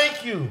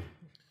 Thank you.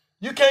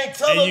 You can't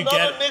tell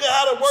another nigga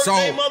how to work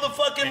their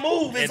motherfucking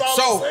move. Is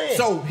all I'm saying.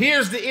 So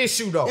here's the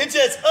issue though. It's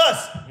just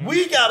us.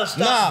 We gotta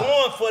stop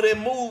going for that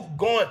move,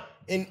 going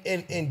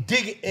and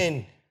digging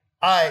and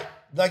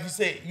like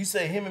you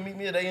say him and Meek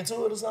Mill, they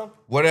into it or something?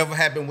 Whatever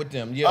happened with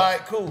them, yeah. All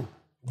right, cool.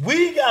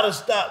 We gotta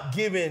stop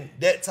giving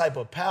that type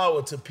of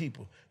power to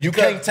people. You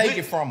can't take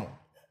it from them.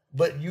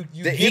 But you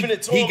giving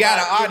it to he them got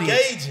by an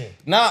audience. Engaging.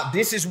 Nah,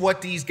 this is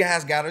what these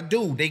guys gotta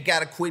do. They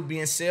gotta quit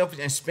being selfish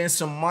and spend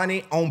some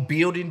money on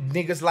building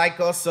niggas like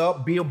us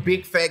up, build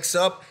big facts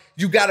up.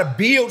 You gotta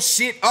build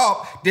shit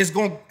up that's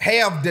gonna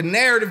have the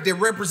narrative that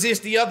represents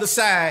the other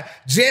side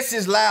just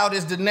as loud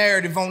as the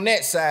narrative on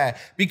that side.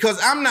 Because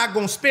I'm not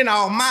gonna spend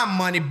all my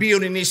money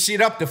building this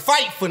shit up to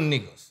fight for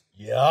niggas.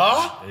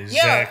 Yeah.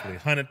 Exactly.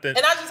 And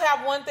I just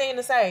have one thing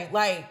to say,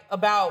 like,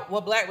 about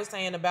what Black was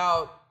saying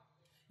about,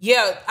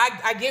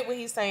 I get what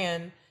he's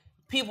saying.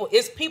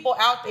 It's people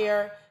out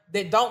there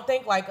that don't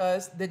think like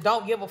us, that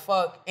don't give a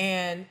fuck,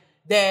 and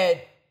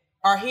that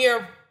are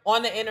here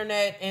on the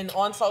internet and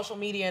on social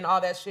media and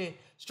all that shit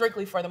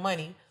strictly for the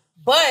money.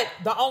 But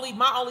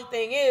my only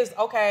thing is,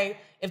 okay,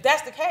 if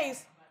that's the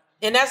case,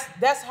 and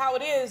that's how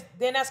it is,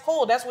 then that's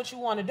cool. That's what you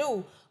want to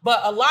do.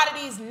 But a lot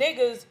of these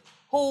niggas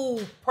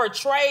who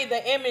portray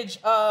the image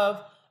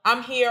of,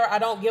 I'm here, I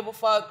don't give a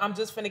fuck, I'm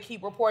just finna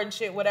keep reporting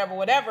shit,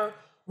 whatever,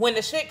 when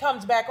the shit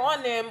comes back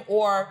on them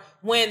or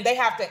when they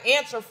have to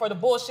answer for the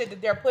bullshit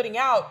that they're putting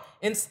out,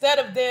 instead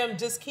of them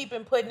just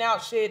keeping putting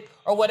out shit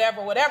or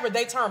whatever,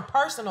 they turn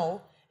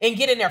personal and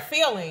get in their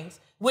feelings,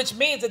 which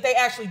means that they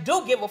actually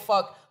do give a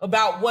fuck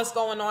about what's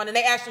going on, and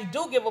they actually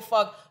do give a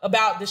fuck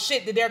about the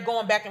shit that they're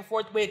going back and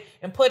forth with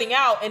and putting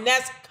out, and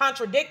that's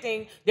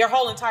contradicting their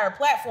whole entire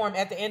platform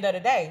at the end of the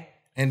day.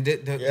 And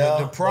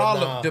the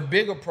problem, the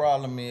bigger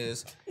problem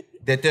is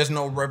that there's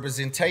no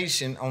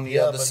representation on the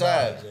other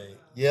side.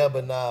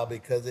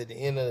 Because at the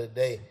end of the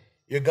day,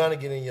 you're gonna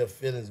get in your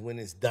feelings when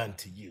it's done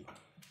to you.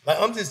 Like,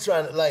 I'm just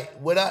trying to, like,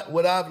 what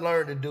I've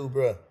learned to do,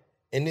 bro.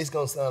 And this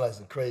gonna sound like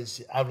some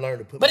crazy shit. I've learned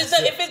to put. But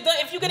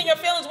if you get in your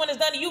feelings when it's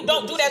done to you,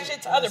 don't do that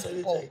shit to other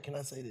people. Can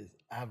I say this?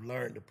 I've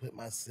learned to put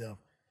myself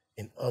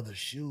in other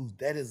shoes.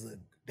 That is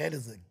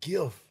a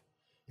gift.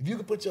 If you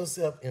can put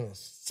yourself in a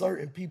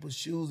certain people's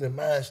shoes and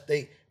mind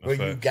state where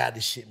you got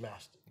this shit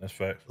mastered. That's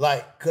fact.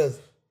 Like, cause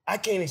I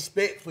can't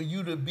expect for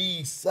you to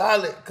be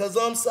solid, cause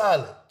I'm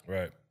solid.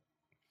 Right.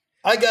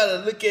 I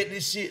gotta look at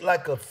this shit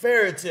like a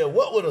fairy tale.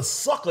 What would a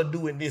sucker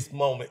do in this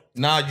moment?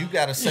 Nah, you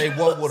gotta say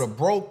what would a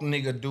broke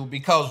nigga do,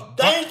 because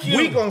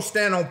we gonna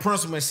stand on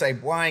principle and say,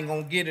 boy, I ain't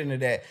gonna get into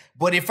that.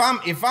 But if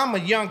I'm a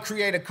young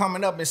creator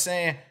coming up and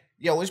saying,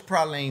 yo, it's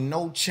probably ain't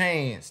no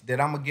chance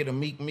that I'm gonna get a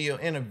Meek Mill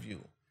interview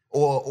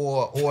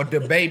or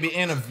the baby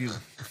interview.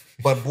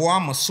 But boy,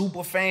 I'm a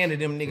super fan of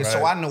them niggas,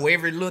 so I know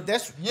every little.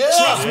 Trust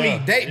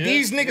me,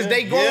 these niggas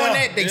they going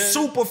at, they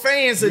super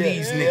fans of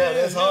these niggas. Yeah,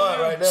 that's hard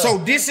right there. So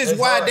this is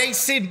why they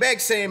sit back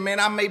saying, man,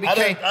 I maybe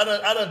can't. I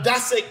done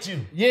dissect you.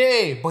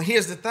 Yeah, but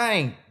here's the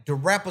thing: the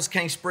rappers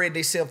can't spread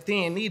themselves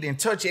thin either and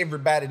touch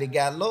everybody that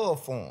got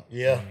love for them.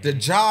 Yeah, the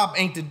job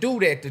ain't to do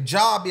that. The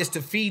job is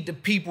to feed the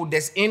people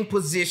that's in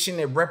position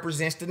that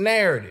represents the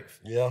narrative.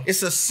 Yeah,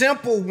 it's a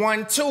simple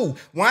 1-2.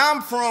 Where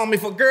I'm from,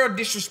 if a girl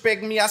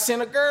disrespect me, I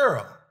send a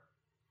girl.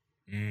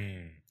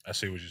 I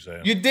see what you're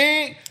saying. You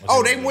dig?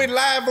 They went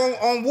live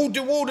on Woo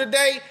to Woo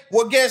today.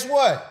 Well, guess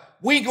what?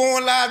 We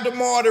going live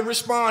tomorrow to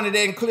respond to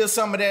that and clear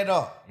some of that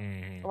up.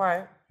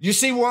 Right. You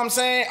see what I'm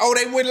saying?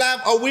 They went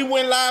live. We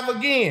went live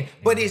again.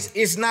 But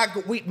it's not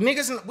good.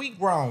 We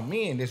grown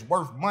men that's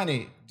worth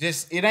money.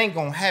 Just, it ain't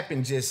gonna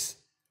happen. Just,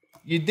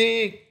 you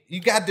dig? You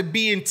got to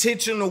be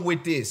intentional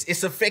with this.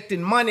 It's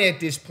affecting money at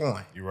this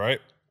point. You right?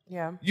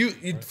 Yeah.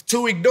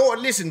 To ignore,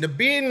 listen, the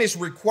business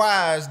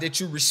requires that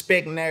you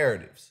respect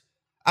narratives.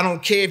 I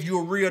don't care if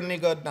you're a real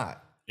nigga or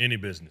not. Any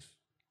business.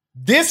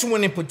 This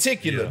one in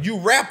particular, you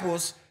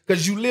rappers,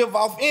 because you live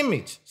off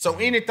image. So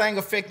anything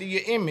affecting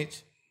your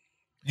image,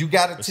 you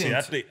got to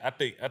tend to. I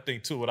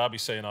think too, what I be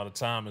saying all the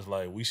time is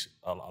like,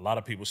 a lot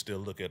of people still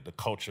look at the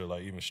culture,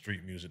 like even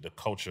street music, the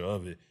culture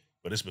of it,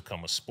 but it's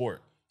become a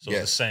sport. So it's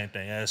the same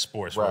thing as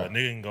sports. Right. Where a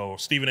nigga can go,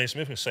 Stephen A.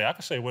 Smith can say, I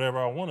can say whatever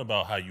I want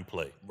about how you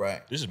play.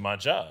 Right. This is my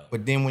job.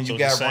 But then when So you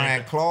it's got the same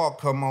Ryan thing. Clark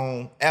come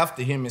on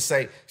after him and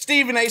say,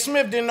 Stephen A.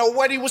 Smith didn't know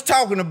what he was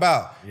talking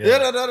about. Yeah.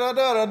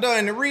 Da-da-da-da-da-da.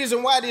 And the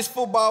reason why this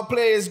football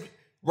player is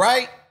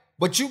right,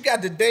 but you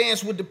got to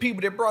dance with the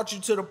people that brought you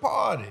to the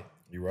party.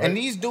 You right. And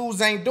these dudes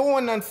ain't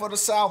doing nothing for the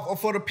South or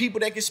for the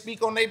people that can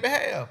speak on their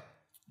behalf.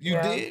 You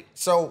dig?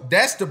 So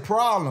that's the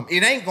problem.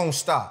 It ain't gonna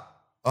stop.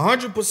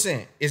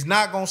 100%. It's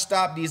not gonna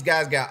stop. These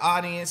guys got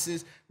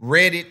audiences,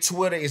 Reddit,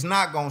 Twitter. It's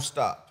not gonna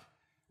stop.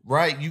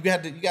 Right? You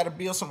got to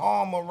build some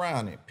armor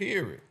around it.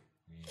 Period.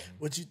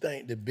 What you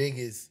think the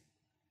biggest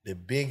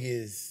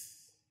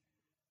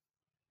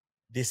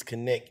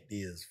disconnect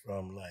is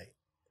from like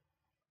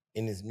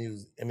in this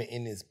music? I mean,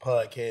 in this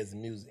podcast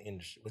and music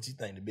industry. What you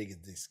think the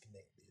biggest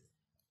disconnect is?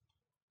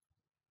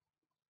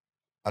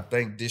 I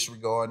think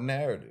disregard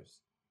narratives.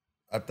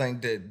 I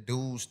think that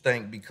dudes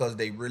think because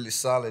they really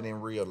solid in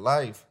real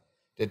life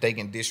that they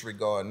can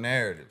disregard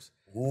narratives.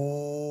 Ooh.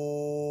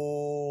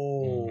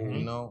 You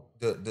know,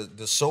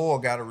 the soil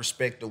got to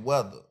respect the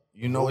weather.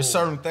 You know, it's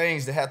certain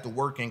things that have to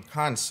work in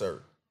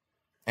concert.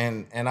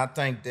 And I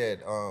think that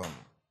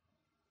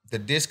the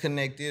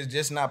disconnect is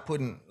just not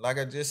putting, like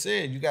I just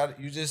said, you got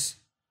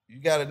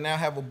to now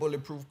have a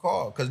bulletproof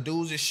car because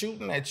dudes is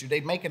shooting at you. They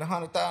making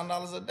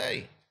 $100,000 a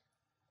day.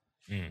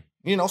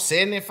 You know,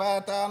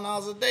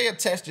 $75,000 a day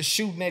attached to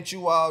shooting at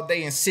you all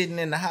day and sitting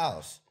in the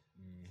house,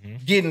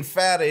 getting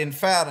fatter and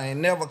fatter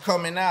and never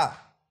coming out.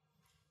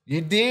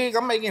 You dig?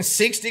 I'm making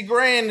 60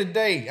 grand a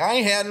day. I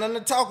ain't had nothing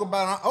to talk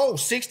about. Oh,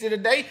 60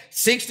 today,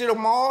 60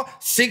 tomorrow,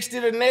 60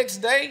 the next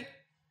day.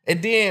 And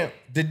then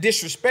the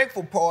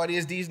disrespectful part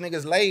is these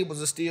niggas'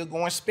 labels are still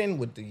going to spin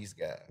with these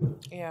guys.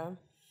 Yeah.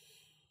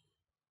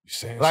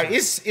 Like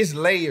it's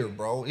layered,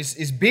 bro.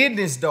 It's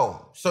business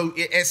though. So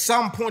at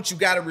some point you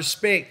gotta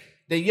respect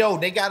that. Yo,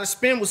 they gotta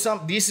spend with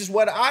something. This is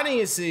what the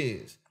audience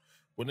is.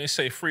 When they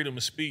say freedom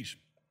of speech,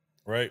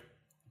 right?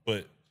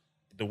 But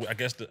I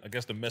guess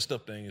the messed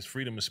up thing is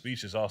freedom of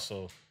speech is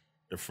also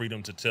the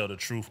freedom to tell the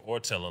truth or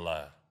tell a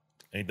lie.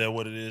 Ain't that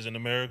what it is in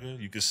America?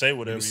 You can say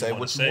whatever you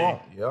want to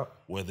say, Yeah,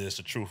 whether it's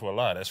the truth or a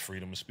lie. That's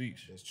freedom of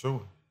speech. that's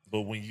true.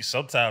 But when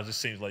sometimes it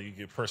seems like you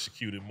get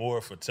persecuted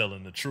more for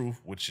telling the truth,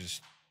 which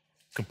is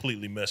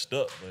completely messed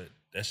up, but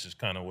that's just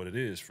kind of what it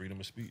is, freedom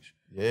of speech.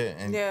 Yeah,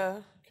 and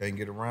Yeah. can't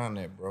get around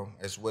that, bro.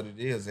 That's what it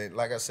is. And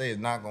like I say, it's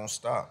not gonna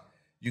stop.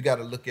 You got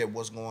to look at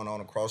what's going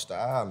on across the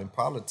aisle in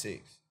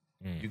politics.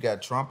 You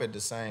got Trump at the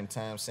same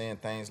time saying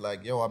things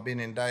like, "Yo, I've been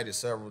indicted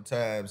several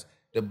times.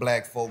 The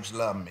black folks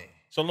love me."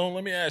 So, Loon,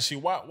 let me ask you,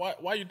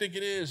 why you think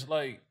it is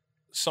like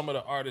some of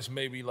the artists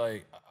maybe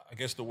like, I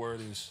guess the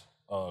word is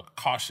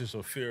cautious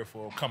or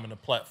fearful of coming to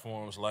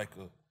platforms like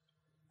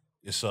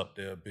It's Up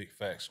There, Big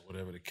Facts, or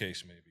whatever the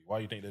case may be? Why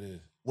do you think that is?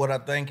 What I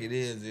think it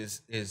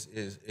is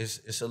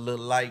it's a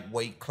little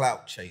lightweight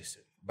clout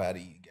chasing by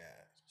these guys.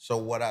 So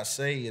what I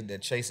say is they're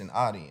chasing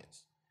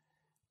audience,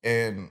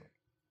 and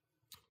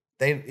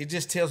it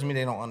just tells me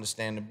they don't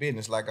understand the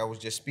business. Like I was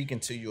just speaking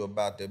to you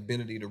about the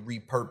ability to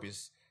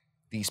repurpose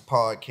these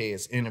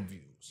podcast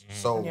interviews.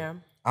 So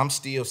I'm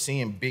still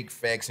seeing Big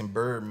Facts and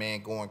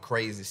Birdman going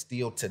crazy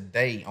still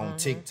today on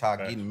TikTok,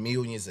 getting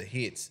millions of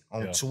hits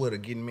on Twitter,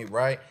 getting me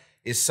right.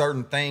 It's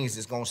certain things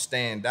that's gonna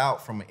stand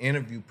out from an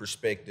interview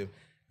perspective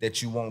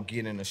that you won't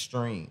get in a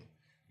stream.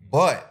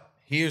 But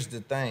here's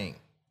the thing.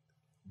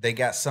 They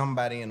got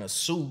somebody in a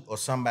suit or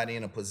somebody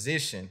in a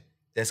position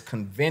that's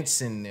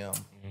convincing them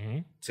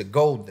to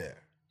go there.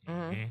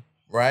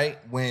 Right?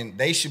 When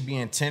they should be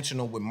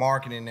intentional with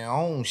marketing their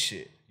own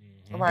shit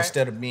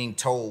instead of being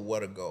told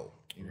where to go.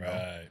 You know?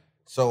 Right.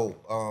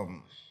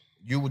 So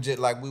you were just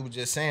like we were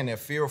just saying, they're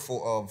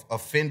fearful of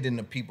offending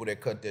the people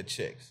that cut their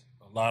checks.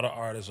 A lot of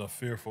artists are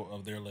fearful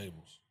of their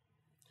labels.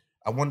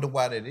 I wonder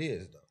why that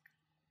is, though.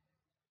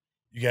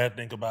 You got to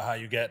think about how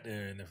you got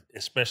there, and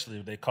especially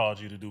if they called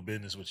you to do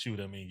business with you,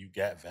 that means you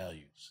got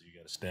value. So you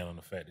got to stand on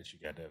the fact that you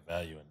got that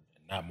value and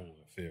not move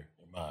in fear,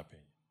 in my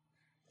opinion.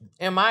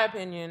 In my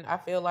opinion, I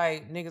feel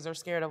like niggas are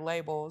scared of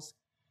labels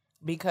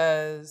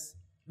because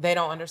they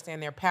don't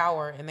understand their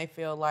power, and they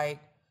feel like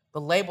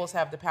the labels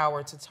have the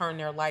power to turn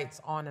their lights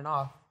on and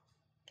off.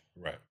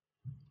 Right.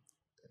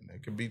 And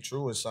that could be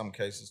true in some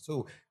cases,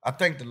 too. I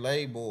think the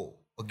label,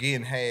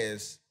 again,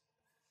 has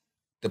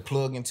the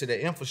plug into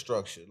the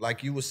infrastructure.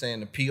 Like you were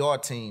saying, the PR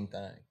team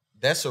thing.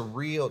 That's a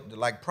real,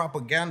 like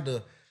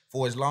propaganda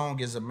for as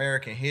long as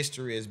American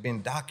history has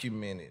been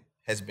documented,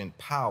 has been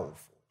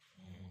powerful.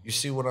 You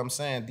see what I'm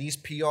saying? These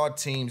PR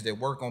teams that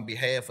work on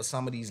behalf of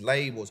some of these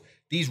labels,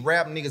 these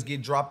rap niggas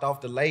get dropped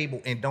off the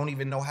label and don't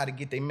even know how to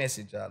get their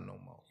message out no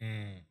more.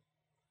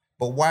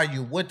 But while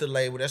you with the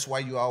label, that's why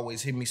you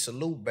always hear me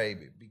salute,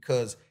 baby.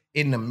 Because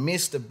in the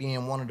midst of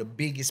being one of the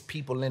biggest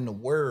people in the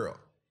world,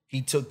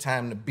 he took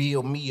time to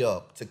build me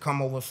up, to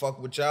come over and fuck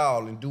with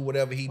y'all and do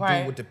whatever he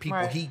do with the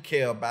people he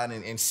care about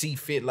and see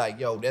fit like,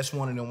 yo, that's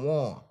one of them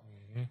one.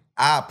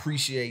 I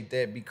appreciate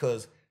that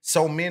because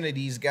so many of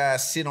these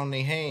guys sit on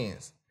their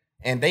hands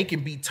and they can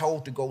be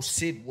told to go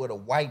sit with a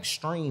white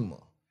streamer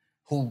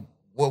who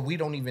well, we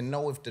don't even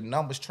know if the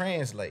numbers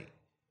translate.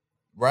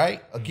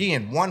 Right?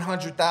 Again,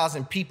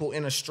 100,000 people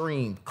in a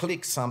stream,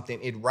 click something,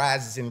 it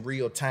rises in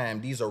real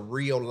time. These are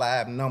real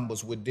live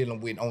numbers we're dealing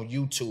with on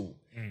YouTube.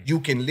 You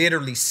can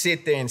literally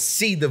sit there and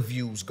see the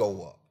views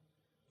go up.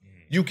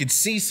 You could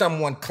see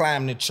someone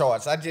climb the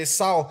charts. I just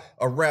saw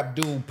a rap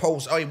dude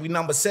post, oh, we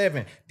number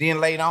 7.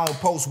 Then later on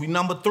post, we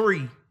number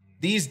 3.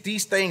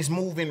 These things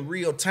move in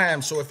real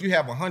time. So if you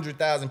have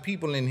 100,000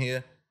 people in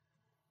here,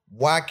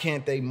 why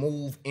can't they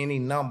move any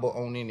number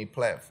on any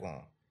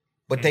platform?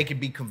 But they could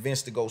be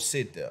convinced to go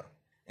sit there.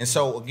 And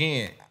so,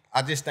 again,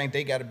 I just think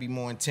they got to be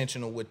more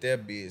intentional with their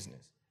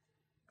business.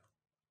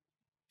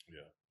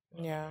 Yeah.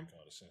 They make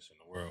all the sense in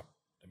the world.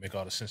 They make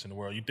all the sense in the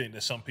world. You think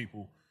that some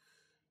people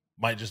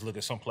might just look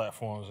at some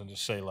platforms and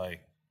just say, like,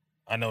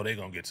 I know they're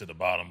going to get to the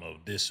bottom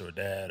of this or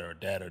that or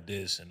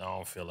this, and I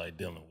don't feel like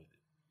dealing with it.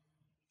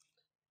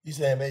 You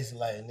saying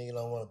basically like a nigga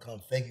don't want to come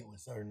fake it with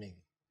certain niggas.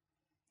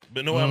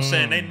 But know what I'm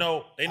saying? They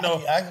know.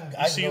 I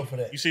can go for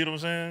that. You see what I'm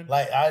saying?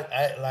 Like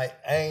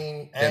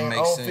I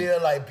don't feel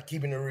like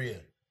keeping it real.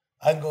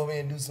 I can go in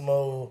and do some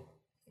old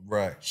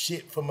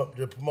shit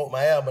to promote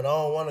my album, but I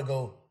don't want to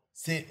go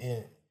sit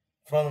in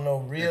front of no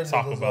real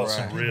talk niggas about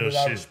some real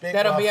shit.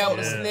 That'll be able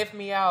to sniff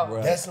me out.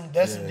 Right. That's some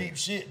deep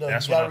shit though.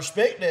 That's you gotta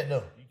respect that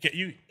though.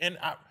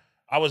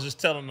 I was just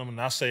telling them,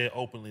 and I say it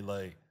openly,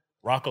 like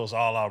Rocco's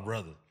all our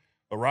brother,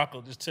 but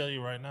Rocco just tell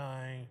you right now,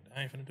 I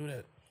ain't finna do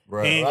that.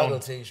 Right, I'm gonna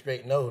tell you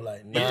straight no,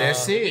 like nah. But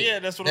that's it. Yeah,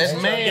 that's what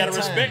I'm saying. You gotta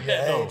respect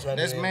that though.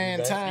 That's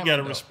man time. You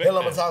gotta respect that. Hell,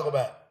 I'm gonna talk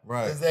about.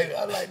 Right.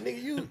 I'm like,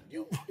 nigga,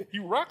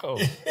 you Rocco.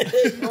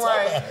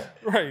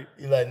 Right.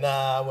 You like,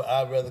 nah,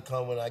 I'd rather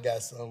come when I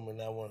got something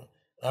and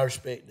I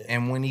respect that.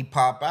 And when he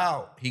pop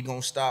out, he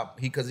gonna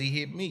stop, because he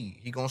hit me.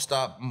 He gonna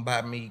stop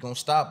by me, he gonna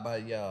stop by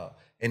y'all.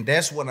 And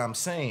that's what I'm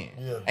saying.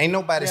 Yeah. Ain't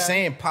nobody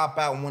saying pop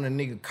out when a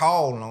nigga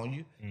call on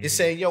you. It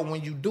say, yo,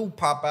 when you do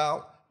pop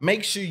out,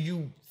 make sure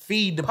you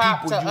feed the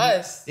pop people to you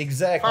us.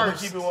 Exactly. I'm gonna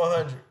keep it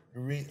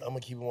 100. I'm gonna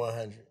keep it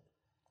 100.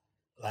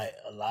 Like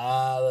a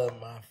lot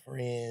of my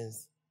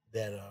friends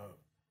that are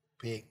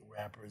big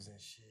rappers and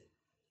shit,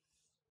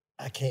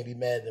 I can't be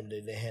mad at them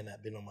that they had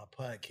not been on my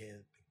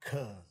podcast,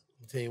 because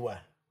I'll tell you why.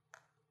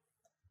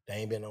 They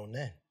ain't been on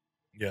that.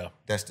 Yeah.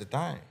 That's the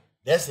thing.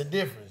 That's the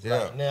difference.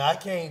 Yeah. Like, now I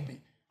can't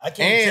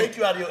take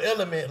you out of your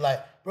element.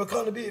 Like, bro,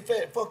 come to Big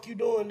Fat, fuck you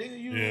doing,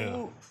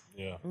 nigga.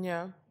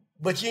 Yeah.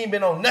 But you ain't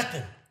been on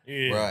nothing.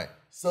 Yeah. Right.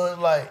 So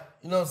it's like,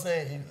 you know what I'm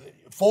saying?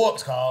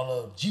 Forbes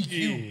call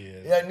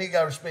GQ. Yeah, nigga,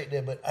 I respect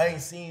that, but I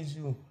ain't seen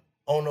you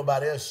on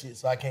nobody else shit,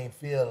 so I can't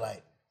feel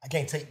like I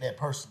can't take that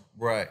personal.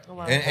 Right.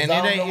 And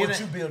I don't know what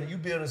you building. You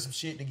building some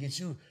shit to get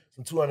you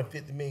some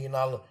 $250 million,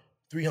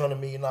 $300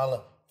 million,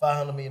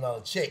 $500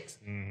 million checks.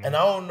 And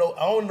I don't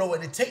know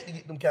what it take to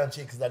get them kind of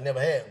checks, because I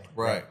never had one.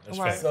 Right. That's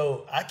right.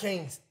 So I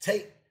can't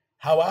take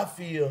how I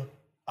feel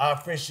our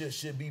friendship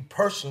should be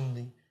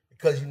personally,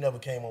 because you never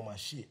came on my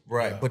shit.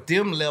 Right. But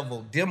them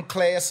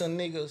class of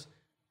niggas,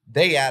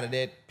 they out of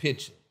that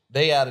picture.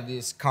 They out of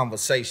this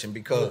conversation,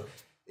 because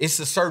it's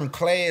a certain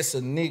class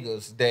of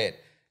niggas that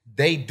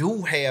they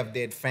do have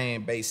that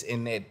fan base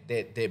and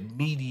that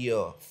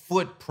media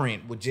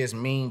footprint with just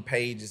meme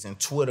pages and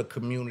Twitter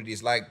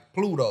communities like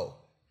Pluto.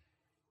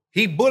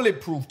 He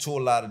bulletproof to a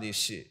lot of this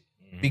shit.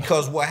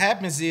 Because what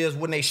happens is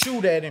when they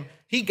shoot at him,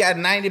 he got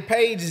 90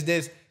 pages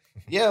that's,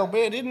 yeah,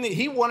 man, didn't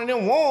he one of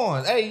them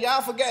ones. Hey,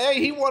 y'all forgot, hey,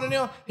 he one of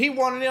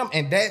them.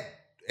 And that,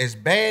 as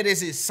bad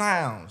as it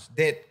sounds,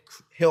 that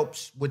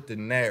helps with the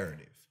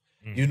narrative.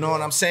 You know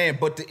what I'm saying?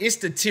 But it's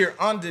the tier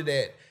under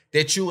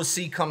that you will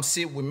see come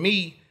sit with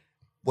me.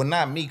 Well,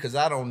 not me, because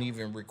I don't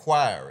even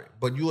require it.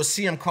 But you will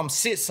see him come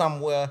sit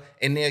somewhere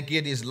and they'll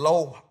get this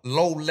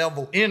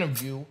low-level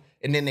interview,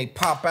 and then they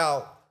pop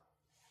out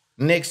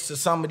next to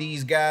some of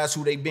these guys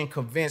who they've been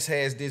convinced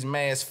has this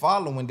mass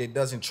following that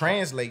doesn't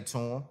translate to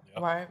them.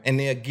 Right. And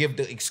they'll give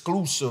the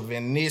exclusive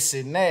and this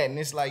and that. And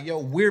it's like, yo,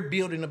 we're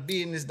building a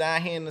business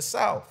down here in the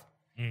South.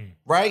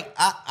 Right?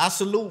 I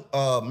salute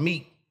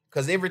Meek,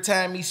 because every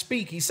time he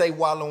speak, he say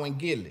Wallow and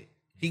Gilly.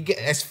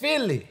 That's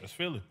Philly. That's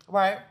Philly.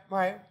 Right.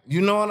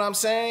 You know what I'm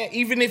saying?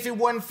 Even if it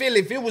wasn't Philly,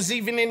 if it was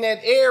even in that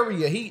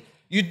area,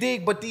 you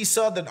dig? But these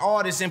Southern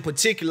artists in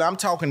particular, I'm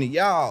talking to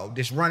y'all,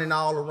 that's running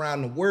all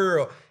around the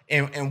world.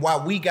 And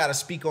why we gotta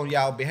speak on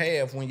y'all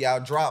behalf when y'all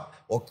drop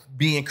or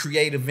being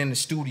creative in the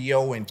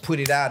studio and put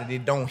it out and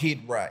it don't hit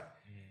right.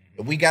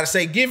 But we gotta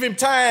say, give him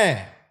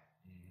time.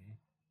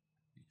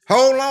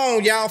 Hold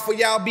on, y'all, for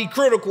y'all be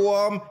critical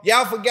of him.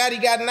 Y'all forgot he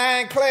got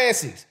 9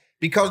 classics.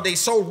 Because they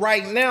so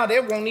right now,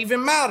 that won't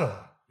even matter.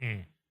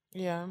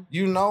 Yeah.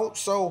 You know?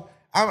 So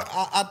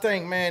I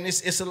think, man,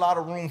 it's a lot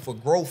of room for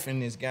growth in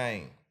this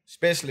game,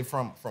 especially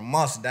from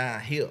us down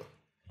here.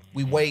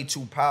 We way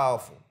too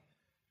powerful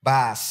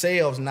by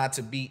ourselves not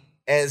to be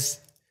as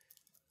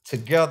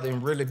together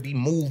and really be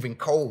moving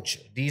culture.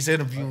 These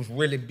interviews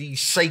really be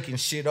shaking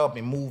shit up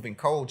and moving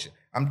culture.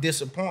 I'm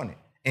disappointed.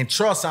 And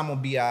trust I'm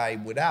gonna be all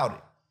right without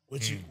it.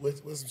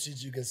 What's some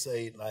shit you can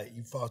say, like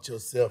you fought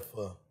yourself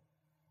for,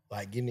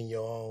 like getting in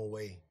your own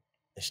way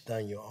and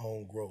stunning your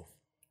own growth?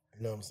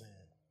 You know what I'm saying?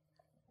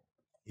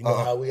 You know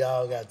how we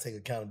all got to take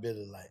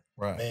accountability. Like,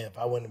 Right. man, if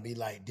I want to be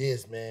like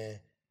this, man,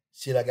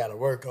 shit, I got to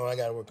work on. I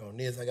got to work on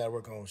this. I got to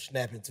work on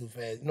snapping too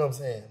fast. You know what I'm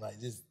saying? Like,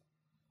 just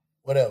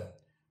whatever.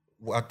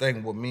 Well, I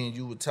think what me and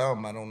you were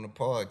talking about on the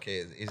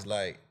podcast is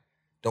like,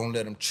 don't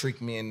let them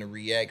trick me in the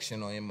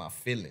reaction or in my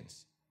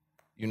feelings.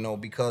 You know,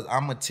 because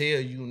I'm going to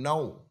tell you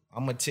no.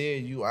 I'm going to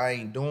tell you I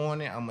ain't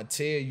doing it. I'm going to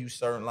tell you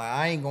certain, like,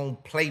 I ain't going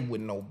to play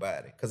with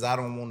nobody because I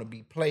don't want to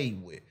be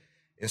played with.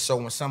 And so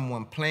when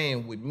someone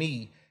playing with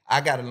me, I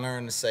got to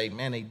learn to say,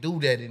 man, they do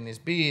that in this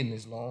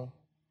business, Long.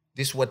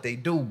 This what they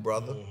do,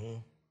 brother.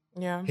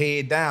 Yeah.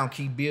 Head down,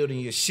 keep building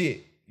your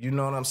shit. You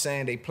know what I'm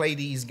saying? They play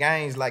these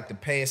games like the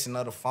passing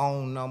of the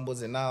phone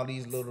numbers and all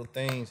these little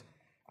things.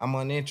 I'm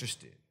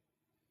uninterested.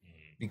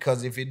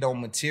 Because if it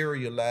don't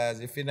materialize,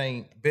 if it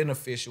ain't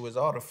beneficial, it's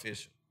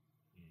artificial.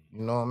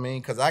 You know what I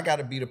mean? Because I got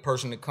to be the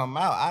person to come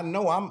out. I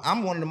know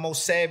I'm one of the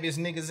most savviest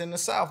niggas in the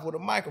South with a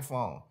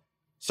microphone.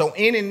 So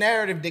any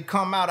narrative that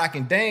come out, I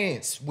can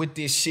dance with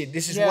this shit.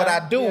 This is what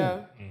I do.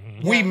 Yeah.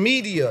 We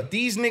media.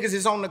 These niggas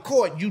is on the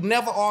court. You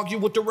never argue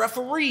with the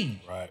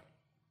referee. Right.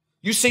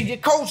 You see your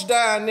coach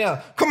down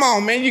there. Come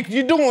on, man.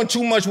 You doing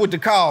too much with the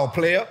call,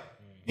 player.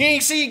 You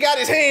ain't see he got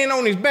his hand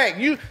on his back.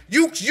 You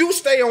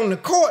stay on the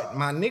court,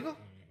 my nigga.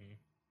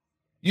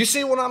 You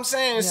see what I'm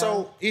saying? Yeah.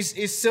 So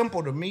it's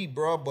simple to me,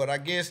 bro. But I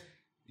guess,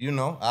 you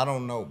know, I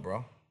don't know,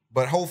 bro.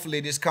 But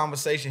hopefully this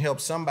conversation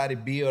helps somebody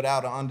build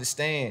out or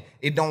understand.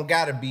 It don't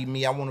gotta be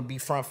me. I want to be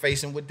front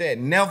facing with that.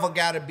 Never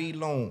gotta be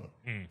Loon.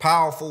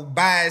 Powerful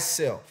by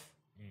itself.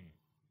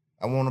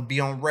 I want to be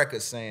on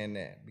record saying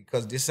that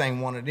because this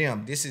ain't one of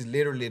them. This is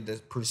literally to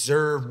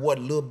preserve what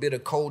little bit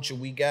of culture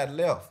we got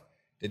left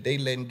that they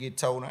letting get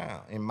towed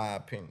down, in my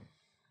opinion.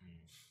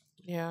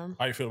 Yeah.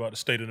 How you feel about the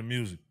state of the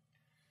music?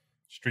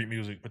 Street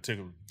music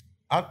particularly.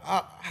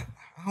 I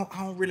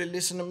don't really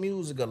listen to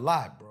music a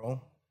lot, bro.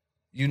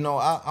 You know,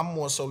 I'm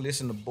more so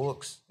listen to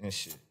books and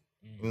shit.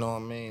 You know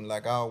what I mean?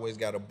 Like I always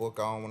got a book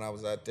on when I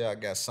was out there. I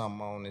got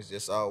something on that's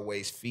just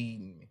always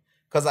feeding me.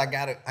 Cause I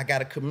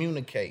gotta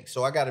communicate.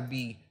 So I gotta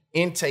be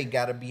intake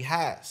gotta be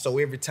high. So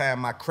every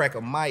time I crack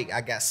a mic,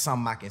 I got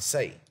something I can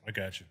say. I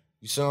got you.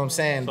 You see what I'm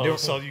saying?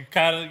 So you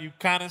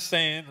kind of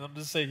saying, I'm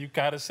just saying, you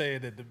kind of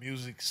saying that the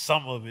music,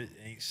 some of it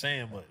ain't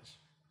saying much.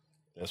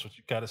 That's what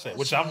you kind of say.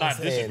 Which I'm not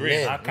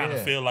disagreeing. I kind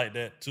of feel like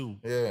that too.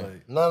 Yeah.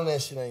 Like, None of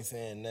that shit ain't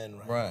saying nothing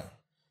right. Right.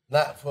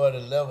 Not for the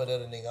level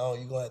that a nigga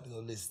on. You gonna have to go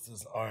listen to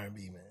some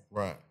R&B, man.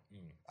 Right.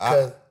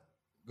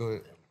 Go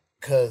ahead.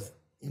 Cause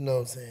you know what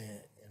I'm saying,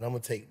 and I'm gonna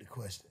take the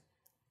question.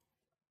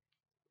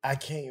 I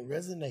can't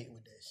resonate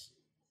with that shit.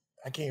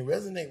 I can't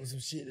resonate with some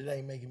shit that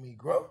ain't making me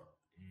grow.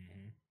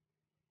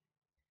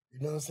 You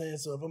know what I'm saying?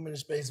 So if I'm in a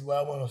space where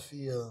I want to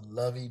feel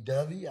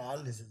lovey-dovey, I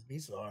listen to me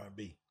some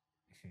R&B.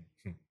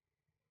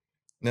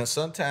 Now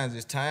sometimes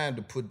it's time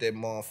to put that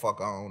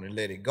motherfucker on and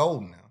let it go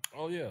now.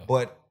 oh yeah.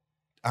 But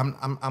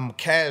I'm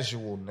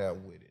casual now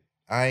with it.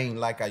 I ain't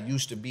like I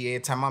used to be.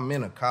 Every time I'm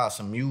in a car,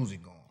 some music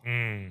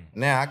going.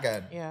 Now I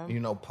got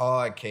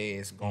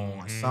podcasts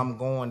going, something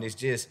going that's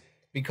just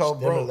because,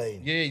 bro,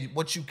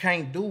 what you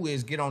can't do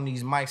is get on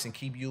these mics and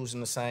keep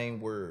using the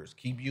same words.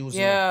 Keep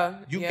using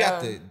you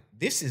got to,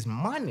 this is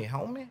money,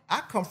 homie.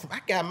 I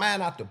got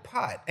mine out the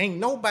pot. Ain't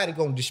nobody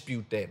gonna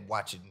dispute that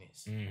watching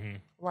this.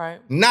 Right.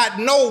 Not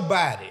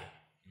nobody.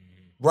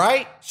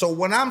 Right? So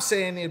what I'm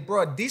saying is,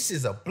 bro, this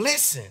is a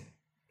blessing.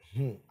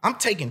 I'm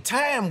taking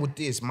time with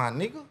this, my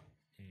nigga.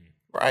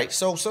 Right?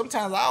 So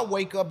sometimes I'll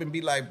wake up and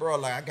be like, bro,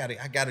 like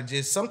I gotta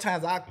just,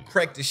 sometimes I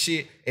crack the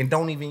shit and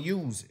don't even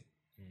use it.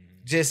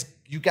 Just,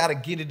 you gotta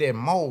get in that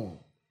mode.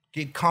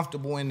 Get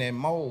comfortable in that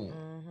mode.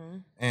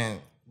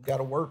 And you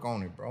gotta work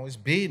on it, bro. It's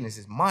business,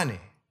 it's money.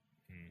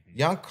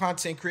 Young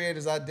content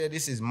creators out there,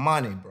 this is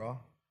money, bro.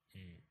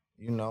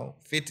 You know,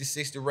 50,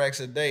 60 racks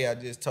a day, I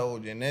just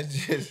told you. And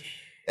that's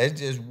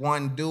just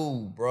one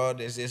dude, bro.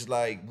 That's just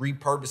like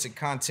repurposing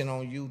content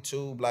on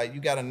YouTube. Like, you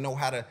gotta know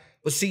how to,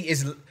 but see,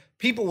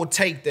 people will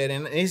take that,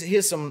 and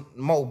here's some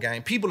more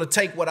game. People will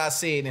take what I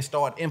said and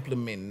start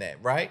implementing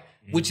that, right?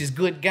 Which is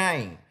good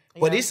game.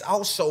 But it's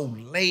also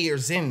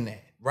layers in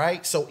that,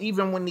 right? So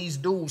even when these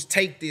dudes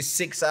take this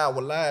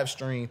 6-hour live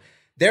stream,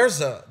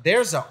 there's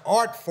a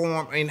art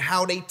form in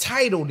how they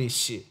title this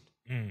shit.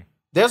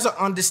 There's an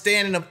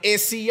understanding of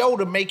SEO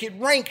to make it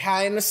rank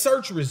high in the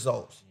search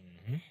results,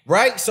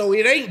 right? So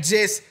it ain't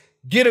just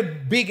get a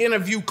big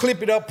interview,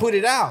 clip it up, put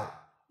it out.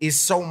 It's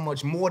so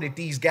much more that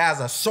these guys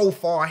are so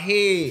far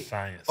ahead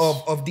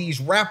of these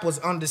rappers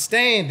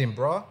understanding,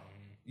 bro.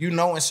 You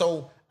know, and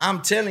so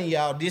I'm telling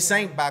y'all, this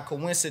ain't by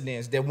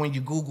coincidence that when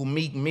you Google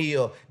Meek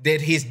Mill, that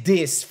his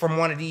diss from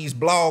one of these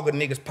blogger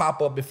niggas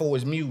pop up before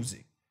his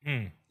music.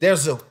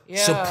 There's a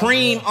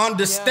supreme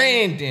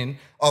understanding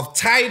of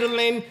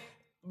titling.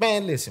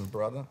 Man, listen,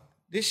 brother.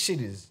 This shit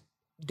is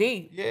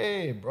deep.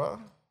 Yeah, bro.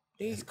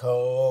 It's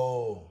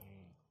cold.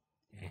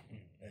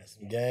 That's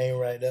some game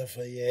right there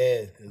for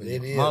your ass. Cause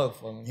it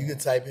is. You can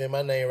type in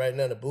my name right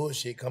now, the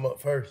bullshit come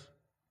up first.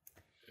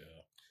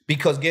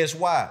 Because guess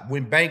what?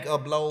 When Bank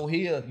upload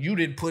here, you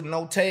didn't put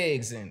no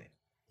tags in it.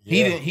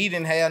 Yeah. He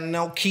didn't have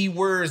no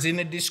keywords in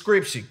the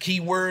description,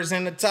 keywords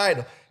in the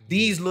title.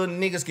 These little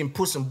niggas can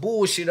put some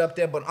bullshit up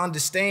there, but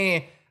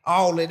understand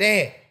all of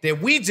that.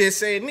 That we just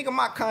said, nigga,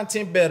 my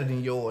content better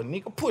than yours.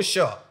 Nigga, push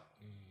up.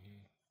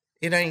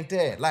 It ain't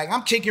that. Like,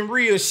 I'm kicking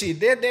real shit.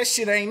 That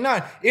shit ain't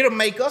nothing. It'll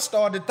make us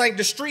start to think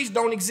the streets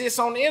don't exist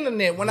on the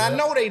internet when I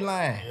know they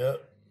lying.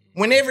 Yep.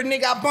 When every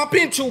nigga I bump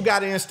into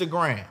got an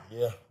Instagram.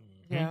 Yeah.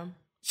 Yeah.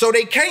 So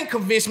they can't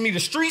convince me the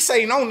streets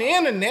ain't on the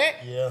internet.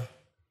 Yeah.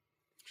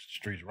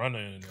 Streets run the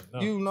internet. No.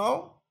 You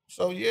know?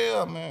 So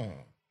yeah, man.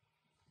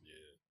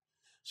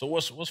 So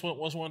what's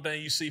one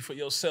thing you see for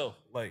yourself,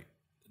 like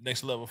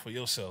next level for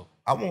yourself?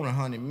 I want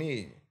 100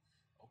 million.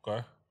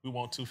 Okay, we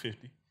want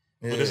 250,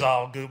 Yeah. but it's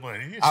all good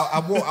money. I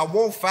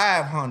want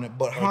 500,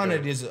 but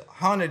 100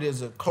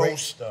 is a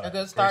close start. A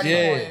good starting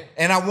point.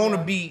 And I want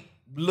to be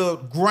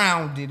look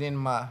grounded in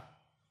my.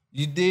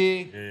 You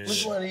dig? Yeah.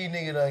 Which one of these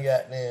niggas done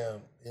got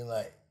them in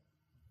like,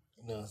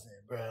 you know what I'm saying,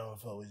 bro, I don't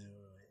fuck with you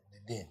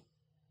then.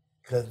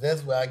 Cause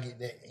that's where I get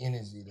that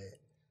energy that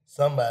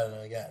somebody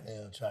done got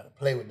them try to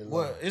play with the Loon.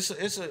 Well, it's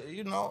a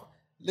you know.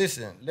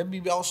 Listen, let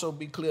me also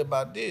be clear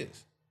about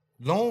this.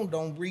 Loon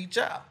don't reach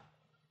out.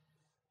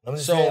 I'm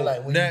just saying,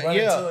 like, when you run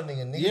into a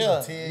nigga, niggas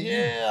will tell you.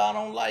 Yeah, I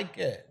don't like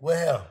that.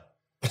 Well,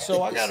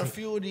 So I got a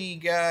few of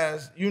these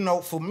guys. You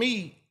know, for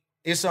me,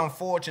 it's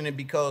unfortunate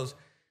because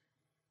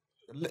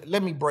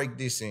let me break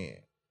this in.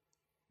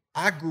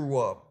 I grew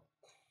up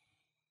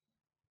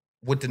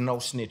with the no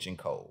snitching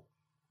code,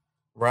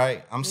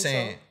 right? I'm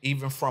saying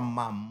even from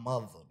my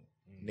mother,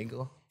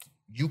 nigga,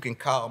 you can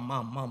call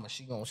my mama.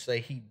 She gonna say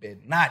he better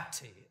not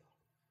tell.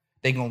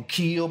 They gonna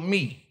kill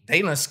me.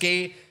 They done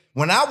scared.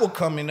 When I was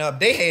coming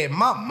up, they had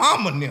my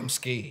mama and them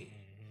scared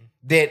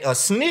that a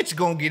snitch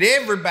gonna get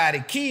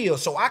everybody killed.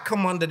 So I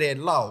come under that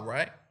law,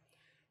 right?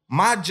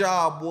 My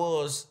job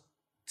was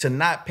to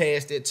not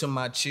pass that to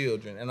my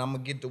children, and I'm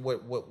gonna get to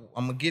what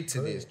I'm gonna get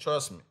to this.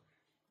 Trust me.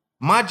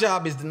 My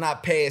job is to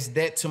not pass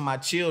that to my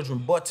children,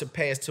 but to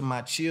pass to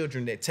my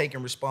children that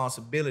taking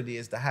responsibility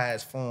is the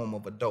highest form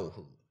of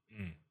adulthood.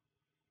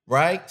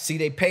 Right? See,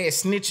 they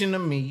pass snitching to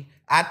me.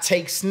 I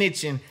take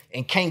snitching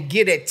and can't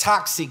get it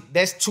toxic.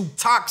 That's too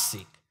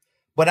toxic.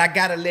 But I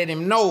gotta let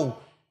him know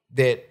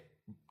that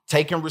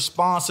taking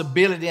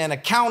responsibility and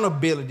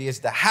accountability is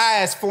the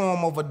highest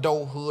form of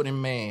adulthood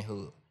and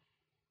manhood.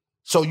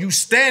 So you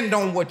stand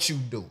on what you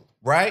do,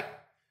 right?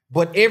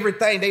 But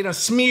everything, they done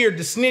smeared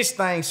the snitch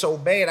thing so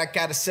bad, I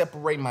gotta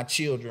separate my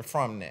children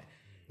from that.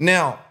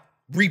 Now,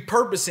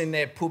 repurposing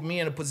that put me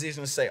in a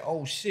position to say,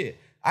 oh shit,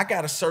 I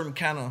got a certain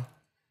kind of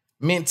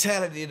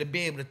mentality to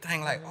be able to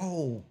think like,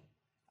 oh,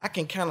 I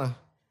can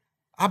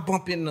I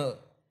bump in the,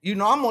 you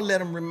know, I'm gonna let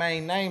them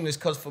remain nameless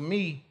because for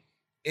me,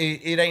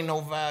 it ain't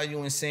no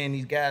value in saying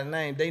these guys'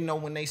 names. They know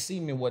when they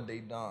see me what they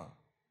done.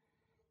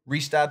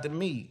 Reached out to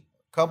me.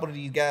 A couple of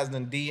these guys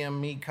done DM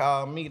me,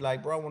 called me,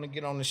 like, bro, I want to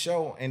get on the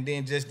show, and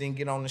then just didn't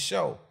get on the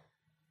show.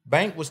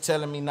 Bank was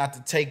telling me not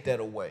to take that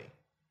away,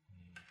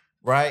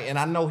 right? And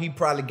I know he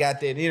probably got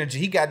that energy.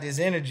 He got this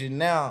energy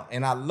now,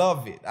 and I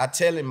love it. I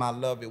tell him I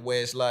love it,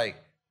 where it's like,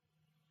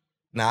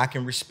 now I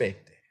can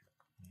respect that.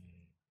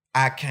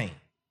 I can't.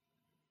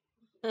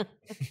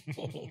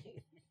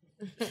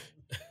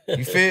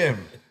 You feel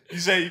me? You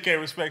say you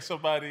can't respect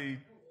somebody.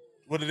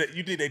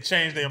 You think they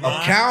change their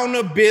mind?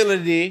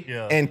 Accountability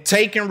and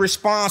taking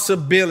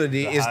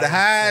responsibility is the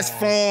highest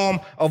form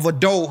of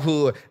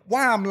adulthood.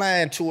 Why I'm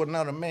lying to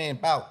another man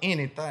about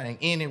anything,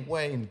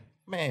 anyway,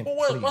 man.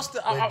 Well, what's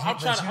the? I'm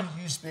trying to.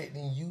 You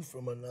expecting you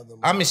from another.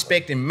 I'm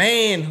expecting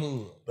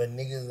manhood, but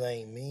niggas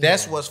ain't me.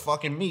 That's what's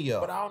fucking me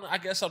up. But I don't. I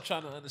guess I'm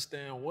trying to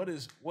understand what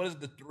is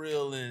the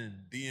thrill in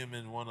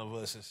DMing one of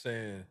us and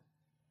saying,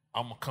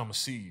 "I'm gonna come and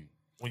see you."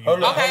 When you I'm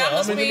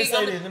gonna let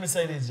me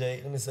say this,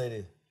 Jay. Let me say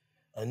this.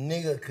 A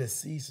nigga could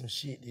see some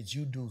shit that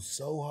you do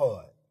so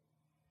hard,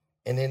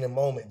 and in the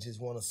moment just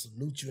want to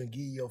salute you and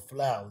give you your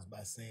flowers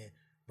by saying,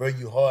 bro,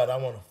 you hard, I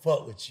want to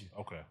fuck with you.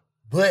 Okay.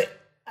 But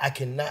I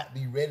cannot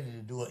be ready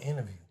to do an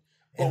interview.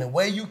 And the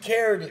way you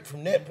carried it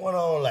from that point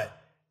on, like,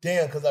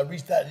 damn, because I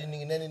reached out to this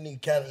nigga, and that nigga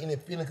kind of in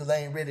it feeling because I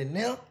ain't ready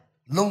now.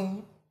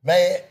 Loon,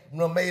 mad, you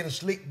know, made a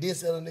slick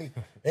diss at a nigga.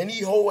 And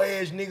these whole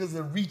ass niggas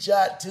will reach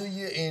out to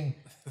you and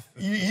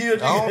you hear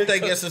niggas. I don't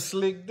think it's a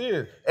slick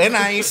diss. And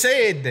I ain't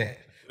said that.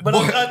 But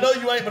I know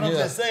you ain't, but I'm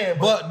just saying.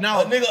 But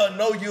no, a nigga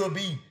know you'll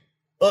be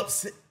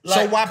upset.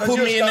 Like, so why put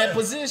me in that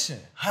position?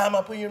 How am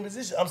I putting you in a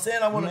position? I'm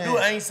saying I want to do it.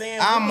 I ain't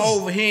saying I'm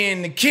over here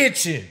in the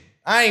kitchen.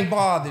 I ain't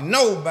bothering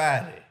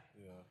nobody.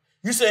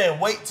 You saying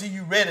wait till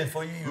you ready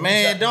for you.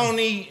 Man, don't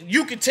need.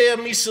 You can tell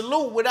me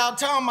salute without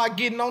talking about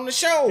getting on the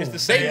show. It's the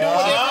same. They do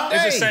it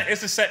every day.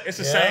 It's the same.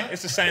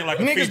 It's the same. Like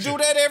niggas a feature. do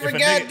that every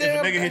goddamn.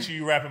 If a nigga hit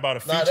you rapping about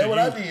a feature. Nah, that's what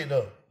I did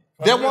though.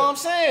 That's what I'm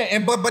saying.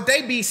 And but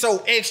they be so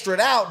extra'd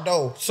out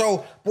though.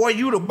 So boy,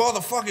 you the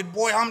motherfucking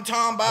boy. I'm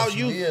talking about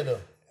you. Though.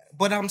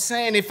 But I'm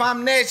saying if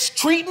I'm that,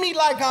 treat me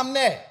like I'm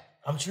that.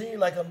 I'm treating you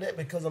like I'm that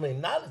because I'm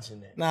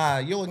acknowledging that. Nah,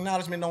 your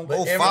acknowledgement don't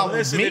go every- far with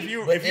Listen, me.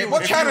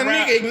 What kind of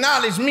nigga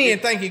acknowledge me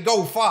and think it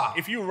go far?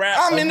 If you rap,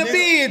 I'm in the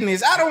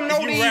business. I don't know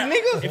if you these rap,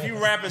 niggas. If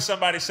you rap and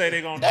somebody say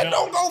they gonna That jump,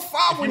 don't go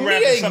far if with you me.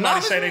 rap and somebody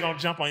acknowledge say they me. gonna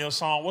jump on your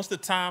song, what's the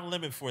time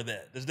limit for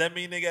that? Does that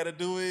mean they got to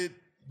do it?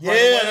 Yeah, right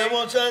away? that's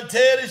what I'm trying to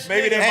tell this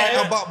Maybe shit. they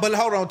might- But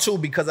hold on too,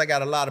 because I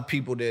got a lot of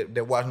people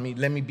that watch me.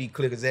 Let me be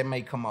clear, because that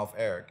may come off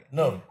arrogant.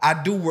 No.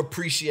 I do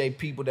appreciate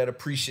people that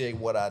appreciate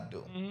what I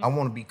do. I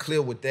want to be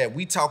clear with that.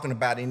 We talking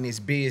about in this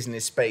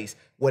business space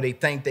where they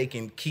think they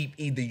can keep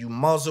either you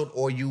muzzled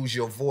or use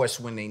your voice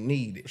when they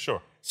need it.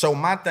 Sure. So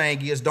my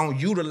thing is, don't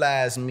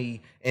utilize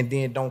me and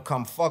then don't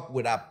come fuck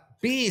with our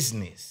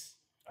business.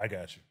 I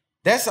got you.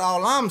 That's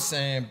all I'm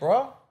saying,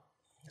 bro.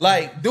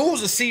 Like,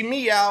 dudes will see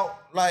me out,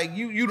 like,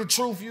 you the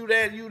truth, you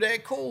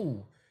that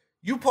cool.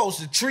 You supposed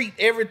to treat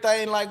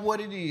everything like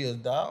what it is,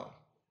 dog.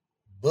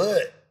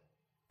 But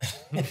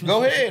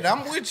Go ahead,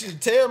 I'm with you.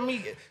 Tell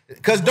me,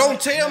 because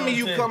don't tell me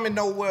you coming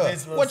nowhere.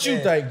 Listen What you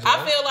think, Jay?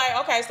 I feel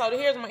like, okay, so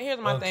here's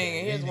my thing,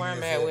 and here's where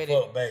I'm at with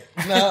it.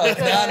 Nah,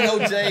 I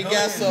know Jay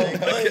got something.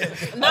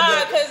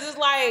 Nah, because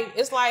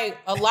it's like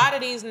a lot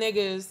of these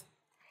niggas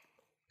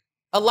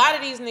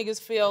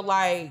feel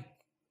like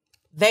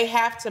they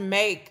have to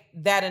make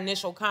that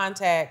initial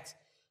contact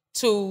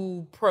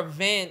to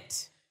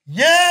prevent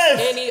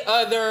any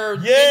other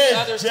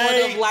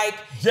sort of like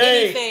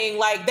anything.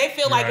 Like they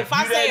feel like if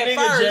I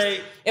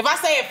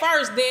say it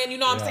first, then you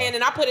know what I'm saying,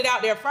 and I put it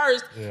out there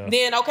first,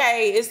 then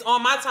okay, it's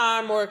on my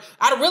time, or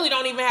I really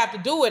don't even have to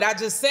do it. I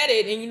just said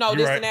it, and you know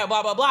this and that,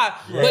 blah blah blah.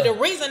 Yeah. But the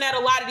reason that a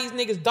lot of these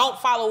niggas don't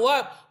follow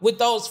up with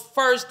those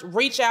first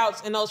reach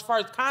outs and those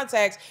first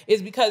contacts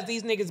is because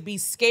these niggas be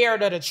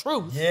scared of the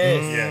truth.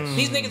 Yes.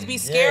 These niggas be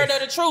scared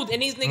of the truth,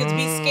 and these niggas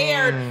be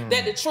scared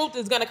that the truth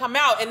is gonna come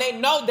out, and they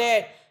know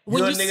that.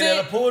 When you nigga sit,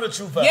 that'll pull the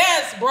truth out.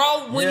 Yes,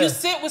 bro. When you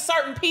sit with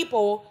certain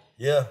people,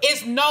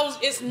 it's no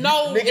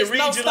stopping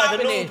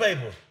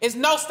it. It's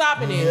no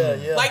stopping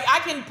it. Like I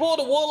can pull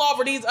the wool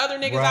over these other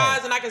niggas'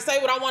 eyes, and I can say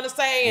what I want to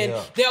say, and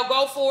they'll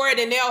go for it,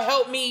 and they'll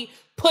help me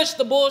push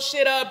the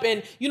bullshit up,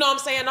 and you know what I'm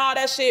saying, all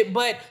that shit.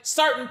 But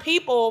certain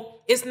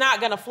people, it's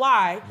not gonna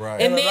fly. Right.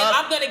 And then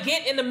I'm gonna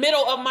get in the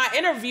middle of my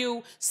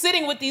interview,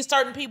 sitting with these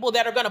certain people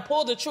that are gonna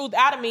pull the truth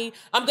out of me.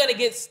 I'm gonna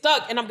get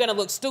stuck, and I'm gonna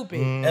look stupid.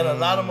 And a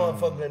lot of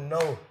motherfuckers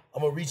know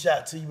I'm gonna reach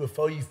out to you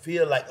before you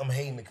feel like I'm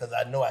hating because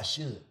I know I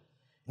should. You know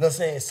what I'm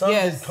saying? Some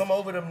just come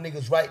over them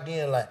niggas right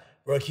then, like,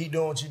 bro, keep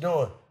doing what you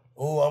doing.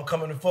 Oh, I'm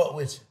coming to fuck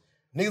with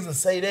you. Niggas will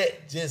say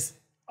that just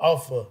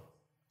off of.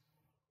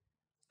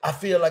 I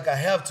feel like I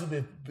have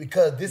to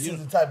because this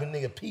is the type of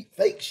nigga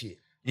fake shit.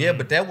 Yeah,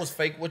 but that was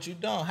fake what you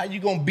done. How you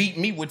gonna beat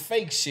me with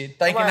fake shit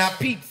thinking I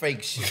peep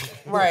fake shit?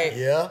 Right.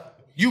 Yeah.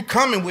 You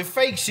coming with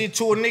fake shit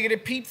to a nigga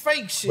that peep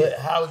fake shit. But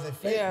how is it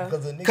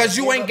fake? Because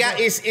you ain't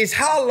got, it's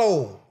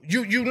hollow.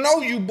 You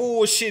know you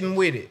bullshitting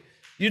with it.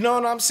 You know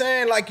what I'm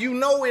saying? Like, you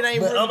know it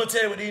ain't But really. I'm gonna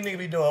tell you what these niggas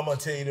be doing. I'm gonna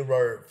tell you the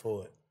word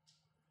for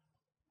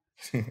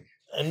it.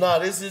 And no,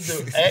 this is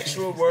the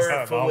actual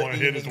word for what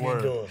these niggas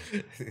be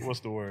doing.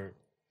 What's the word?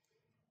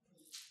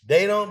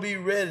 They don't be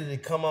ready to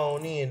come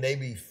on in. They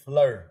be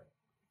flirting.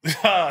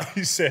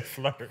 You said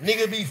flirt.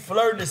 Nigga be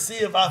flirting to see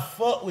if I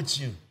fuck with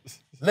you.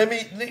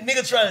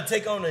 Nigga try to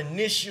take on the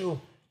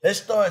initial.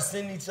 Let's start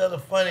sending each other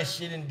funny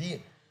shit and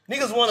DM.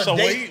 Niggas want to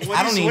date.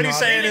 What he's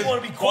saying is,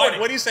 want to be courted.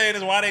 What he's saying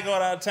is why they go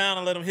out of town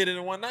and let them hit it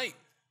in one night.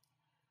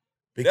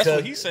 Because, that's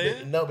what he's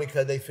saying. No,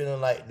 because they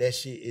feeling like that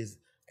shit is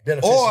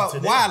beneficial to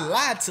them. Or why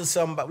lie to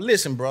somebody?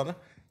 Listen, brother,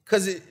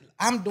 because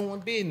I'm doing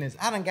business.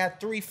 I done got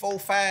 3, 4,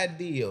 5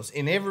 deals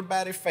in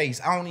everybody's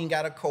face. I don't even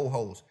got a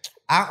co-host.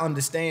 I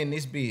understand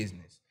this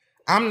business.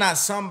 I'm not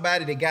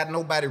somebody that got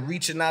nobody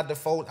reaching out to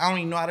folks. I don't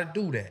even know how to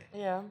do that.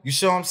 Yeah. You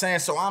see what I'm saying?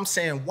 So I'm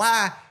saying,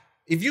 why?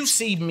 If you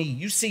see me,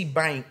 you see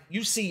Bank,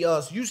 you see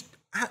us,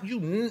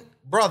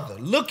 brother,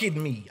 look at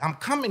me. I'm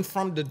coming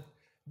from the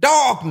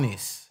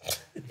darkness.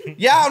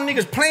 Y'all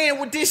niggas playing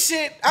with this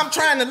shit. I'm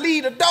trying to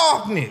lead the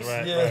darkness.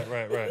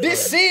 Right.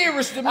 This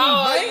serious to me,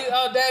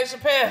 man. Dave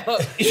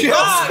Chappelle. You know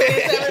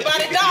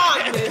what I'm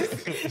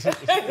Darkness,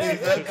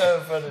 everybody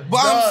darkness. But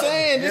I'm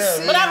saying this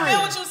serious. But I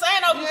feel what you're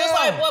saying, though. Just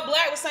like what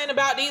Black was saying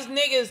about these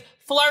niggas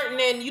flirting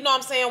and, you know what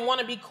I'm saying,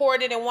 want to be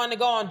courted and want to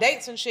go on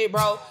dates and shit,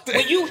 bro.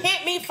 When you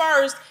hit me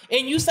first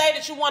and you say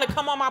that you want to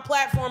come on my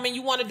platform and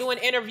you want to do an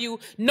interview,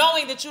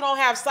 knowing that you don't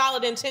have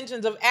solid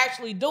intentions of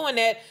actually doing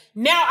that,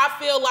 now I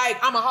feel like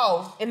I'm a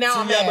hoe. And now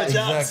I'm mad. But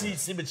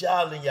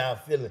y'all in y'all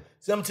feeling.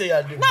 So I'm tell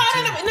y'all different.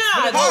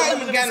 How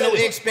you got no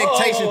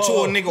expectation to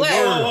a nigga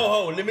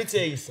word? Let me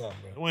tell you something,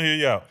 bro. I want to hear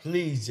y'all.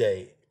 Please,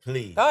 Jay.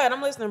 Please. Go ahead,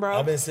 I'm listening, bro.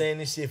 I've been saying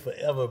this shit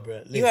forever, bro.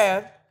 Listen, you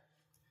have.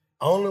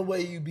 Only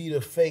way you be the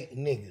fake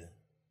nigga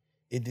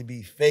is to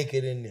be faker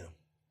than them.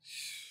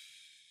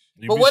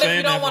 But what if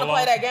you don't want to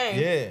play that game?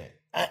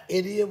 Yeah.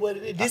 It is what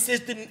it is. This is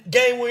the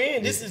game we're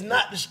in. This is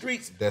not the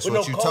streets. That's with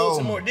what no you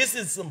told me. This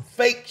is some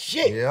fake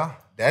shit. Yeah,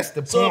 that's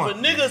the point. So if a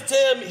niggas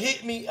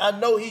hit me, I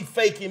know he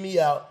faking me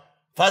out.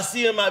 If I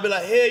see him, I be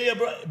like, hell yeah,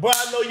 bro. Bro,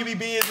 I know you be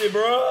busy,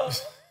 bro.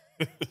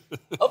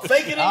 I'm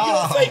faking in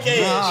your fake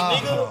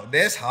ass, nigga.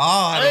 That's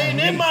hard. I ain't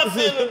in my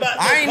feeling about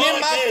that. I ain't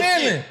in my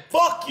feeling. Shit.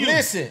 Fuck you.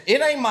 Listen,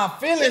 it ain't my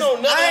feelings. It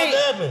don't never have to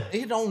happen.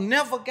 It don't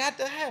never got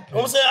to happen.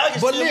 I'm saying I can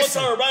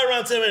still turn right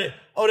around 10 minutes.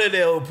 Oh,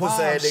 that old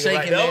pussy ass nigga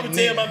right there. I'm gonna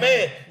tell my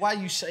man. Why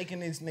you shaking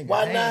this nigga?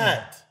 Why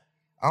not?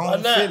 I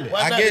don't feel it.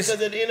 Why not? Because at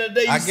the end of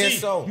the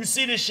day, you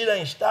see this shit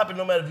ain't stopping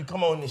no matter if you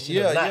come on this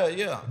shit or not.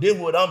 Yeah. This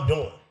what I'm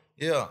doing.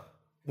 Yeah.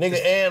 Nigga,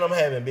 and I'm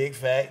having big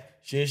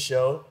fact, shit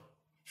show,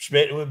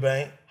 respected with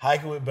bank,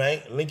 hiking with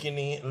bank,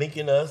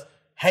 linking us.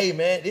 Hey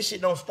man, this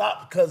shit don't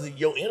stop because of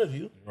your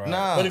interview. Right.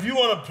 Nah. But if you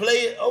want to play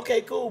it,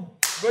 okay, cool.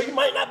 Bro, you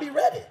might not be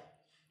ready.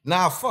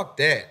 Nah, fuck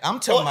that. I'm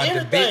talking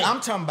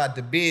about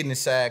the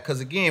business side. Cause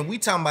again, we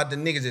talking about the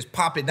niggas that's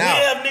popping out.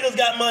 We have niggas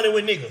got money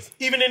with niggas.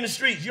 Even in the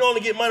streets, you only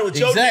get money with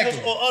your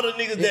niggas or other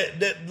niggas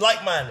that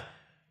like-minded.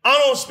 I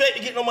don't expect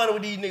to get no money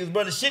with these niggas,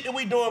 bro. The shit that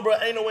we doing, bro,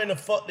 ain't no way in the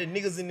fuck that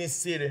niggas in this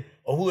city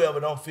or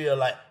whoever don't feel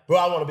like, bro,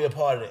 I want to be a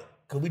part of that.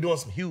 Cause we doing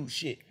some huge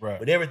shit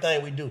with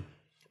everything we do.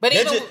 But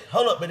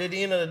hold up, but at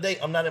the end of the day,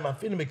 I'm not in my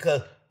feeling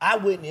because I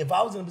wouldn't, if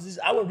I was in a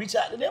position, I wouldn't reach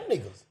out to them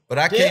niggas. But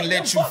I can't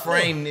let you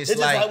frame this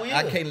like,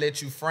 I can't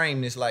let you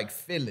frame this like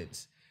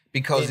feelings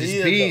because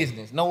it's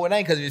business. Though. No, it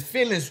ain't, because it's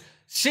feelings.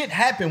 Shit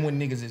happen when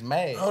niggas is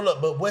mad. Hold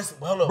up.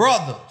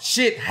 Brother,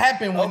 shit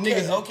happen when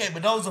niggas... Okay,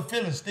 but those are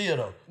feelings still,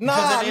 though. Nah.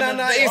 At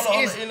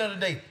the end of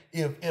the day,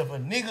 if a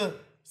nigga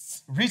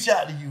reach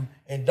out to you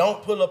and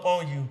don't pull up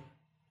on you,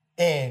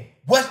 and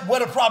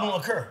what a problem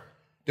occur?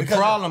 The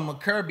problem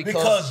occur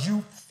because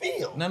you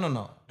feel.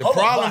 No.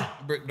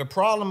 The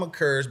problem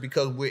occurs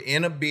because we're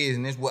in a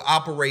business. We're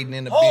operating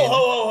in a business.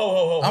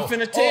 Hold. I'm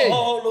finna tell you.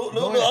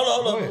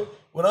 Hold on.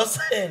 What I'm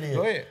saying is,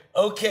 go ahead.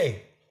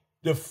 Okay,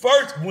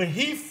 when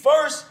he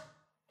first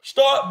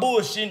start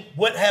bullshitting,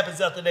 what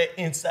happens after that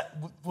inside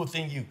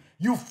within you?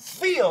 You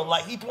feel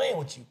like he playing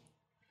with you.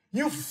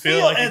 You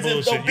feel like as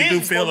if the business you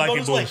do feel like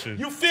he bullshit.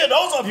 You feel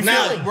those are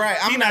feelings. Right.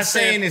 I'm not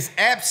saying it's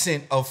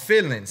absent of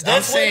feelings.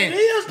 That's I'm saying, what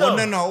it is, though.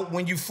 Well, no.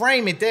 When you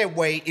frame it that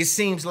way, it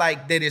seems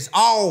like that it's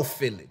all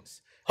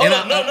feelings. Hold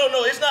on. No.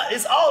 It's not.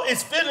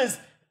 It's feelings.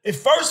 It's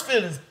first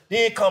feelings,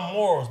 then come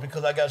morals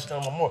because I got to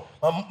stand on my morals.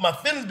 My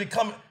feelings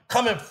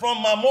coming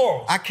from my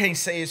morals. I can't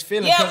say it's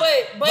feelings. Yeah,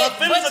 but my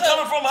feelings are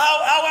coming from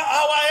how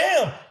I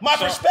am, my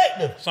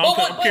perspective. So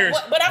I'm curious.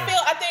 But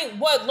I think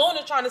what Loon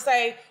is trying to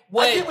say.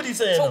 I get what he's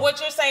saying.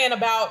 What you're saying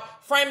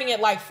about framing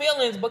it like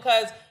feelings,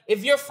 because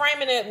if you're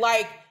framing it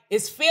like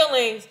it's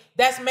feelings,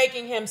 that's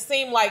making him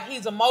seem like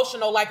he's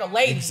emotional, like a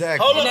lady.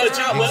 Exactly. Hold up. That's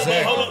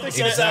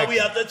how we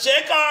have to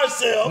check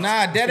ourselves.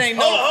 Nah, that ain't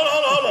no.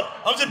 Hold on.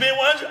 I'm just being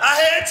 100. I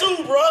had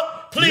to, bro.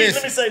 Please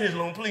let me say this,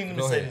 Loon. Please let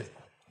me say this.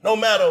 No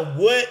matter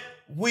what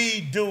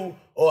we do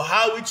or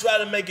how we try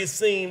to make it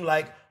seem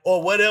like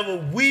or whatever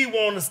we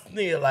want to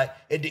sneer like,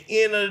 at the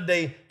end of the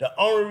day, the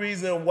only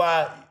reason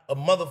why a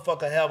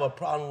motherfucker have a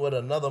problem with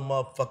another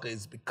motherfucker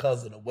is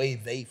because of the way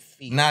they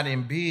feel. Not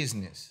in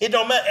business. It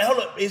don't matter. Hold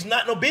up. It's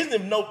not no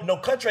business. No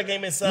contract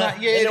game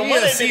inside. It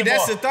is. See,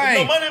 that's the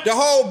thing. The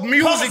whole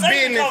music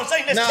business.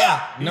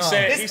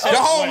 The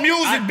whole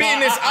music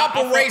business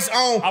operates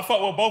on. I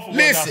fuck with both of them.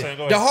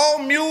 Listen, the whole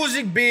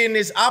music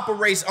business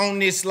operates on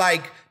this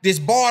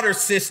barter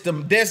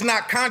system. There's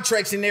not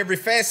contracts in every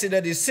facet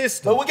of this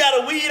system. But we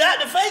gotta weed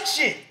out the fake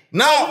shit.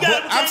 No,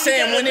 I'm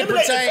saying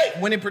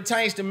when it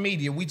pertains to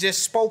media, we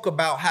just spoke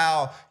about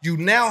how you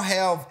now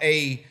have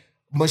a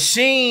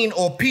machine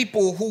or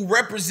people who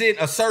represent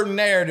a certain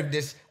narrative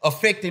that's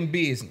affecting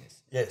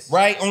business. Yes.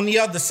 Right? On the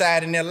other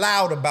side, and they're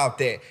loud about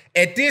that.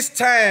 At this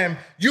time,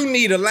 you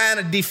need a line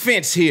of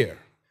defense here.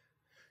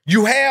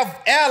 You have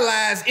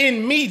allies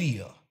in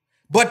media,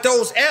 but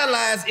those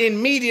allies in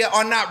media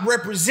are not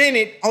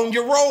represented on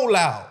your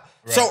rollout.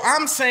 Right. So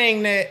I'm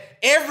saying that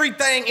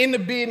everything in the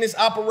business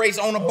operates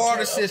on a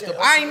barter system.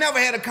 I ain't never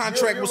had a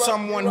contract with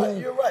someone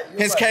who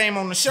has came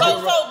on the show.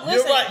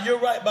 You're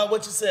right about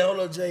what you said. Hold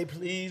on, Jay,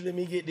 please let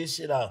me get this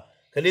shit out.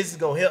 Cause this is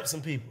gonna help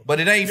some people.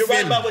 But it ain't You're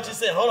right about what you're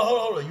saying.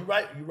 Hold on. You're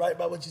right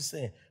about what you're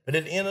saying. But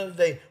at the end of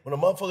the day, when a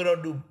motherfucker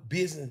don't do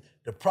business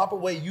the proper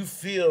way you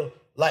feel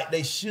like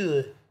they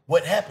should,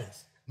 what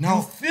happens? No.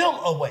 You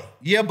feel a way.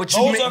 Yeah, but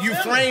you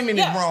framing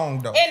it wrong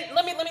though. And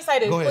let me say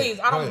this, please.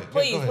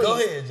 Please. Go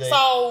ahead, Jay.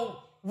 So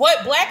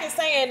what Black is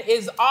saying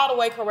is all the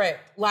way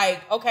correct.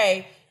 Like,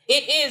 okay,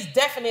 it is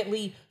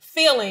definitely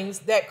feelings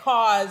that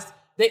cause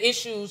the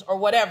issues or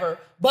whatever.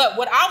 But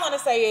what I want to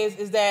say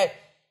is that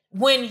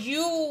when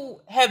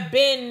you have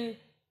been,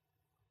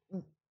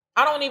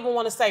 I don't even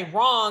want to say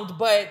wronged,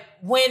 but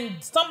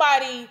when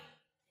somebody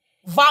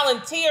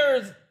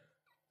volunteers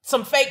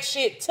some fake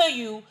shit to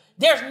you,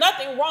 there's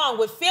nothing wrong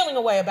with feeling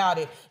a way about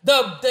it.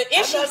 The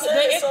issue, listen,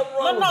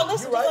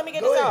 let me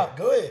get this out.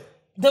 Go ahead.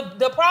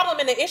 The problem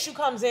and the issue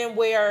comes in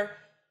where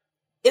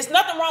it's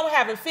nothing wrong with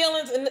having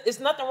feelings, and it's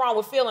nothing wrong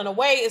with feeling a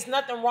way. It's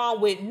nothing wrong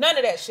with none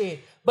of that shit.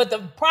 But the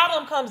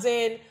problem comes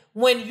in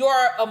when your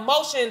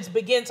emotions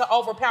begin to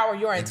overpower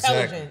your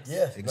intelligence.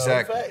 Yes,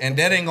 exactly. And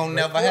that ain't gonna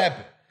never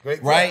happen.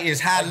 Right? It's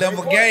high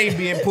level game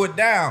being put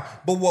down.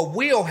 But what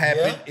will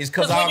happen is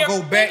because I'll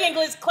go back.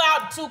 Thinking it's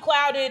too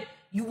clouded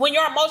when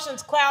your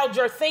emotions cloud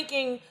your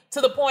thinking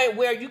to the point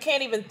where you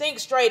can't even think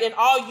straight and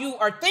all you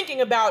are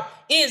thinking about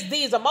is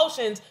these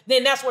emotions,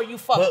 then that's where you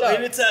fucked up.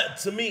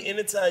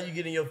 Anytime you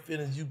get in your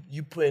feelings,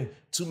 you putting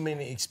too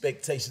many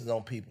expectations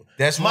on people.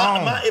 That's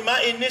wrong.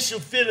 My initial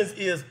feelings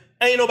is,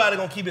 ain't nobody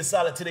gonna keep it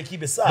solid till they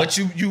keep it solid. But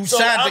you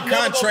signed the contract.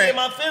 Never gonna get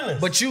my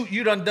feelings. But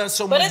you done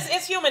so much. But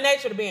it's human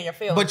nature to be in your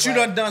feelings. But you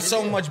done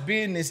so much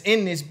business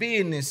in this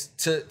business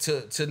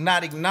to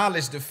not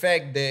acknowledge the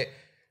fact that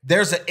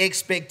there's an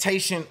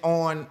expectation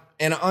on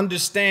and an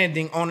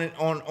understanding on an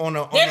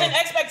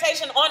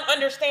expectation on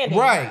understanding.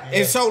 Right. Yeah.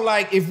 And so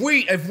like if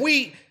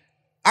we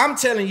I'm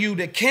telling you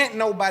that can't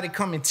nobody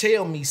come and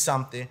tell me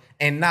something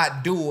and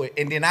not do it,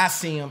 and then I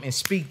see him and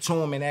speak to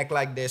him and act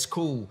like that's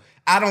cool.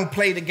 I don't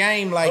play the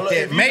game like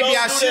that. Maybe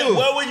I should.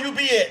 Where will you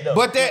be at though?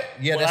 But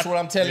that's what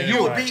I'm telling you.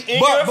 You would be in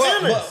your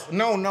feelings.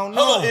 No. Hold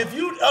on,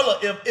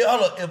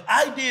 if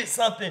I did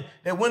something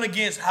that went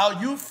against how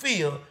you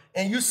feel,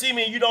 and you see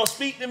me and you don't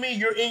speak to me,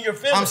 you're in your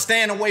feelings. I'm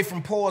staying away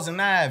from poison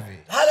ivy.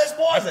 How that's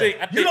poison?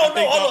 You don't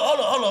know.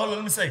 Hold on.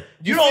 Let me say.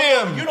 You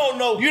don't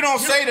know. You don't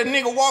say the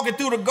nigga walking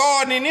through the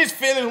garden in his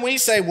feelings when he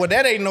say, well,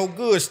 that ain't no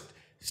good.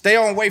 Stay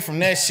on away from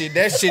that shit.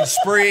 That shit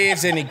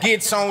spreads and it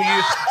gets on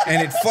you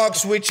and it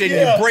fucks with you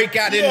and you break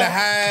out in the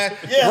high.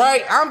 Yeah.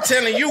 Right? I'm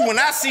telling you, when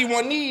I see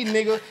one of these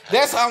niggas,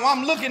 that's how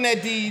I'm looking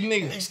at these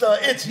niggas. You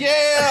start itching.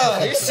 Yeah.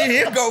 This shit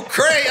here go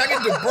crazy. I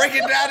get to break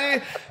it out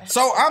in.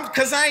 So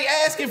cause I ain't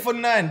asking for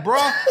nothing, bro.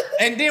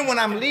 And then when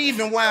I'm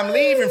leaving, where I'm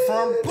leaving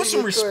from, put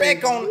some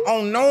respect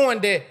on knowing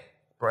that,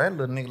 bro, that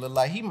little nigga look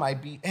like he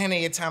might be, and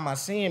every time I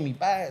see him, he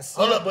buys.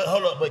 Hold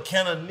up, but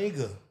can a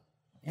nigga,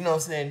 you know what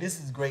I'm saying? This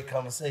is great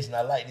conversation.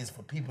 I like this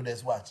for people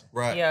that's watching.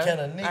 Right. Yeah, can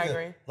a nigga, I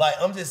agree. like,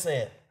 I'm just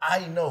saying,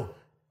 I know,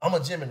 I'm a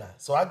Gemini,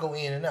 so I go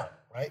in and out,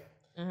 right?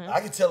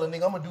 I can tell a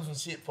nigga I'm gonna do some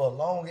shit for a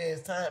long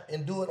ass time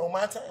and do it on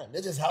my time.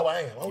 That's just how I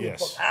am. I don't give a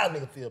fuck how a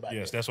nigga feel about it.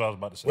 Yes, that's what I was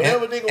about to say.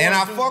 Whatever nigga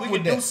and wanna do, we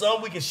can do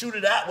something, we can shoot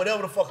it out,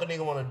 whatever the fuck a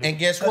nigga wanna do. And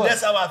guess what?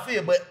 That's how I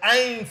feel, but I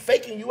ain't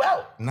faking you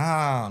out.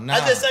 Nah. I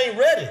just ain't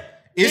ready.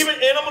 And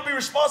I'm gonna be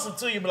responsive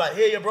to you, be like,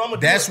 hey, bro, I'm gonna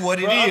do it. That's what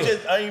it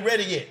is. I ain't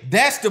ready yet.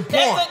 That's the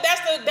point.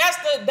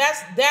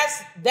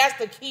 That's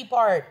the key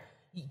part.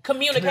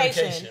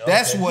 Communication. Okay.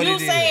 That's what it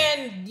is.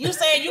 You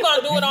saying you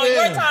gonna do it on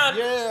your time.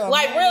 Yeah,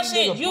 like man, real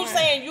shit. You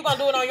saying you gonna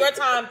do it on your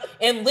time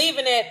and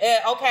leaving it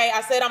at, okay,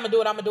 I said I'm gonna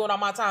do it on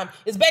my time.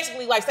 It's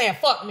basically like saying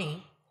fuck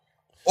me.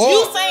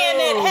 You saying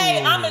that,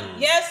 hey,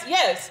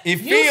 yes. It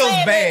feels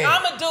bad.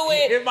 I'm gonna do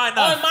it might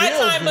not on my feel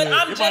time, good. but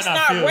I'm just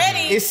not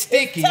ready. It's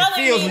sticky. It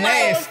feels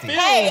nasty.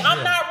 Hey,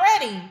 I'm not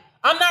ready.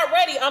 I'm not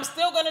ready. I'm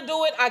still gonna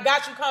do it. I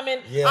got you coming.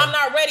 Yeah. I'm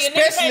not ready. And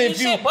especially if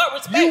shit, but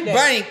respect that.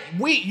 bank,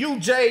 you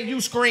Jay, you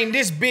scream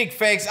this big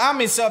facts.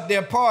 I'm in up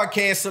there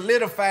podcast,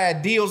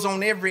 solidified deals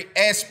on every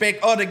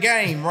aspect of the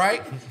game,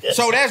 right?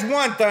 So that's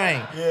one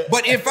thing. Yeah.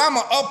 But if I'm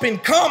an up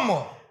and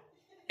comer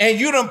and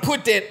you done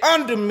put that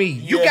under me,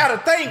 you gotta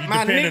think,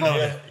 my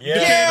nigga. You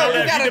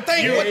gotta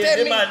think what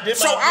that means.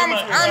 So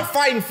I'm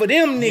fighting for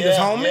them niggas,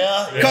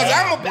 homie. Cause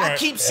I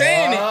keep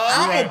saying it.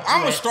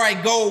 I'm a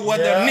strike gold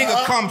whether a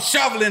nigga come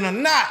shoveling or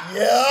not.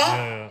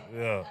 Yeah.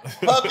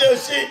 Fuck that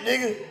shit,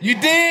 nigga. You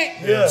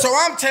dig? Yeah. So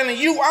I'm telling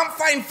you, I'm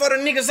fighting for the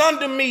niggas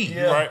under me.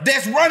 Yeah. Right.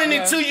 That's running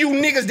into you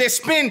niggas that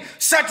spend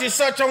such and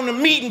such on the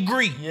meet and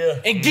greet. Yeah.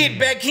 And get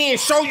back here and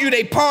show you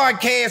they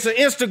podcast or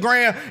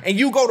Instagram and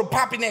you go to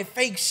popping that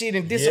fake shit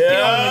and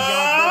disappear on the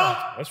young boy.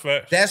 That's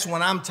facts. That's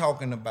what I'm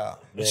talking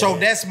about. Yeah. So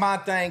that's my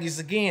thing is,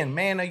 again,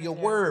 man of your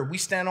word. We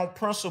stand on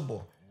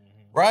principle.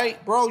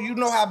 Right? Bro, you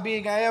know how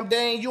big I am.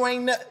 Dang, you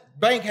ain't...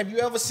 Bank, have you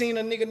ever seen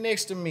a nigga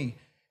next to me?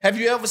 Have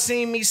you ever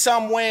seen me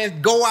somewhere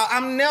go out?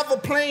 I'm never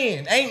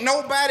playing. Ain't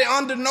nobody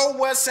under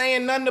nowhere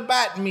saying nothing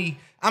about me.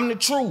 I'm the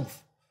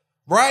truth,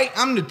 right?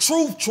 I'm the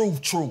truth.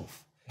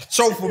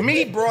 So for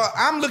me, bro,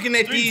 I'm looking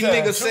at these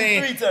niggas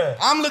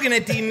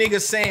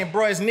saying,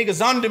 bro, it's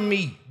niggas under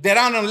me that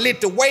I done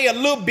lit the way a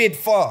little bit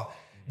for.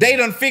 They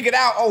done figured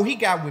out, oh, he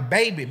got with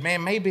baby,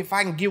 man. Maybe if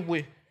I can get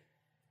with,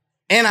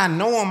 and I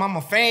know him, I'm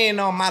a fan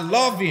of him, I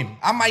love him.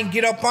 I might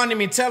get up on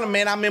him and tell him,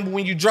 man, I remember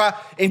when you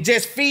drop and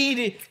just feed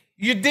it.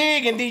 You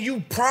dig, and then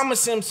you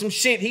promise him some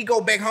shit. He go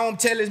back home,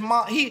 tell his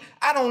mom.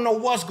 I don't know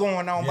what's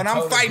going on, but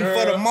I'm fighting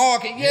for the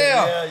market.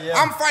 Yeah.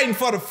 I'm fighting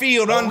for the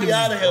field under me. We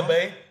out of here,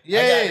 babe.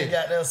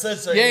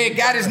 Yeah.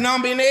 Got his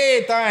number and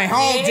everything.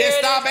 Home, just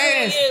stop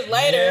answering. Years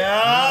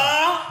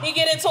later, he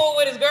get into it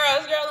with his girl.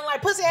 His girl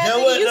like, pussy ass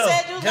nigga, you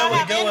said you was gonna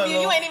have an interview.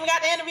 You ain't even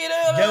got the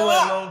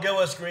interview. Get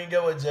what screen,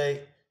 get what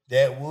Jay.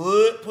 That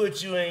would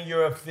put you in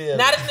your feelings.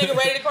 Now this nigga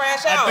ready to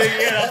crash out.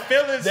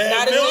 Feelings.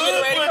 Now this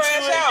nigga ready to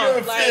crash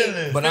out.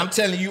 Like, but I'm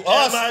telling you, am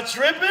I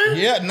tripping?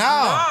 Yeah,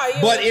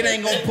 but it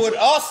ain't gonna put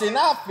us in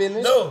our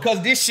feelings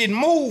because this shit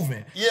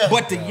moving. Yeah.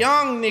 But the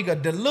young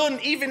nigga, the little,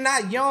 even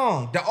not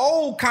young, the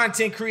old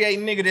content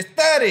creating nigga that's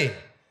 30,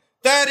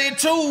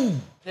 32,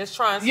 Just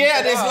trying to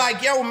it's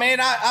like, yo, man,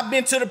 I've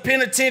been to the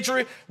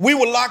penitentiary. We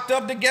were locked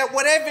up together,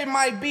 whatever it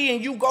might be,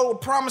 and you go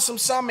promise them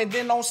something and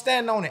then don't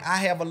stand on it. I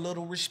have a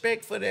little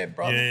respect for that,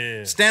 brother.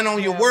 Yeah. Stand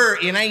on your word.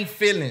 It ain't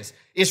feelings.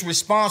 It's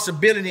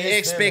responsibility,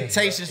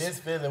 expectations. It's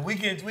feelings. We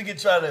can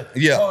try to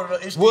Yeah.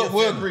 It's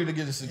We'll agree to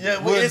disagree.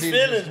 Yeah, it's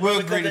feelings. We'll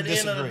agree to disagree.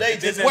 At the end of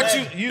the day, What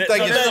you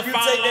think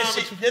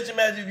is just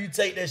imagine if you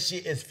take that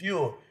shit as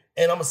fuel.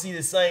 And I'm gonna see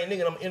the same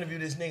nigga. And I'm gonna interview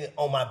this nigga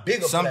on my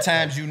bigger.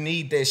 Sometimes platform. you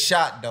need that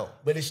shot though.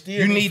 But it's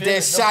still you need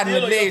that shot in the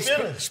legs,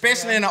 feelings.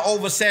 especially in an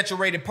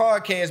oversaturated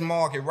podcast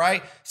market,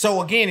 right?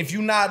 So again, if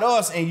you not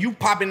us and you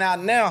popping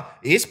out now,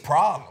 it's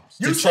problems.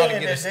 You to try to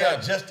saying get that they are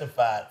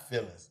justified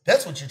feelings?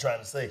 That's what you're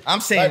trying to say.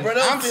 I'm saying, Like,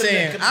 bro,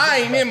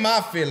 I ain't in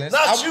my feelings.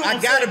 I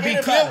gotta be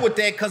clear with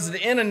that because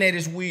the internet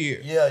is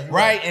weird. Yeah, you're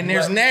right. And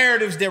there's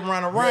narratives that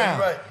run around. Yeah,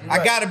 you're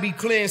right. I gotta be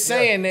clear in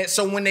saying that.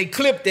 So when they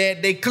clip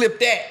that, they clip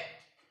that.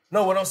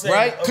 No, what I'm saying,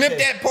 right? Okay. Clip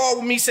that part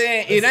with me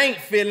saying it ain't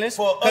feelings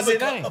because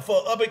it ain't.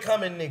 For up and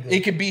coming nigga,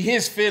 it could be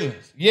his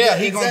feelings. Yeah,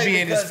 he gonna be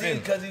in his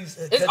feelings.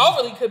 It's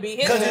overly could be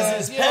his. Because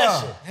it's his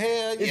passion.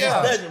 Hell It's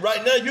yeah. his passion.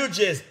 Right now, you're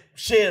just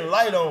shedding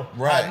light on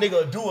how a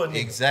nigga do a nigga.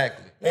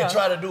 Exactly. And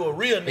try to do a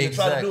real nigga.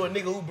 Try to do a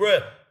nigga who,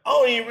 bruh, I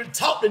don't even really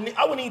talk to nigga.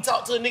 I wouldn't even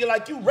talk to a nigga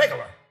like you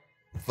regular.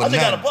 I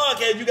just got a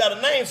podcast, you got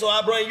a name, so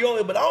I bring you on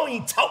here, but I don't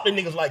even talk to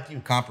niggas like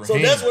you. So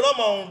that's what I'm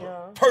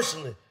on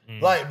personally.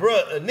 Like, bro,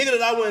 a nigga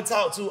that I wouldn't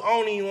talk to, I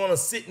don't even want to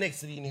sit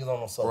next to these niggas on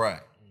no sofa. Right.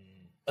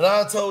 And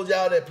I told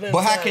y'all that plenty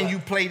But how time, can you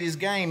play this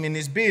game in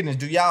this business?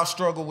 Do y'all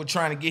struggle with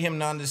trying to get him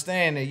to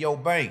understand that yo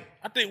bank?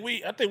 I think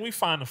we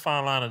find the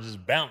fine line of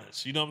just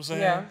balance. You know what I'm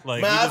saying? Yeah.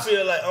 Like, man, I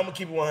feel like I'm gonna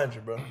keep it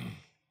 100, bro.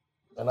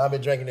 And I've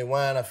been drinking that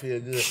wine, I feel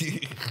good.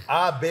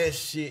 Our best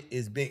shit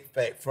is Big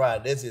Fat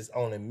Friday. This is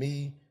only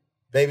me,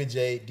 Baby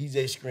J,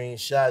 DJ Screen,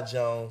 Shy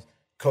Jones,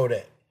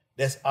 Kodak.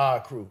 That's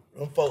our crew.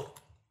 Them folk,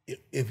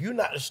 if you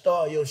not the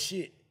star of your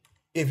shit,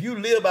 if you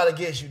live by the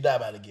guess, you die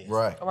by the guess.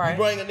 Right. You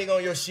bring a nigga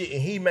on your shit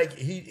and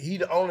he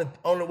the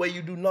only way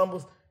you do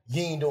numbers,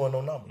 you ain't doing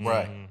no numbers.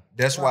 Right.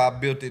 That's why I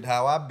built it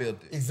how I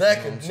built it.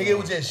 Exactly. Nigga, it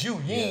was just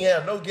you. You ain't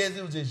have no guess,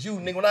 it was just you.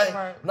 Nigga, when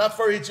I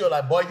first hit you,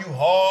 like, boy, you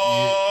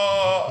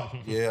hard.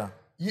 Yeah.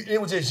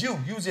 It was just you.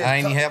 You was just I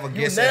ain't have a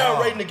guess at all. You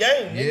narrating the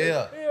game, nigga.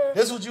 Yeah.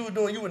 That's what you were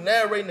doing. You were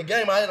narrating the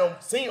game. I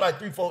had seen like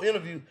 3-4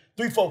 interviews,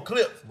 3-4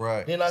 clips.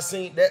 Right. Then I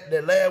seen that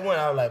last one.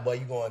 I was like, boy,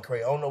 you going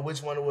crazy. I don't know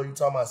which one it was you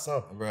talking about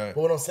something. Right.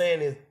 But what I'm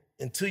saying is,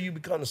 until you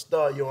become the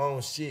star of your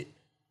own shit,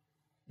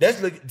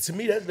 that's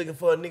looking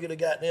for a nigga that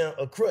got down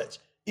a crutch.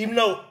 Even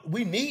though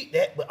we need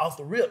that, but off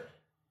the rip,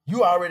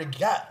 you already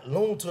got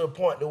Loon to a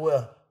point to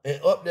where,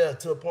 and up there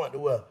to a point to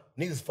where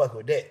niggas fuck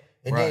with that.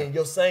 And then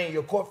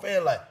your core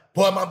fan like,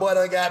 boy, my boy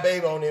done got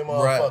baby on them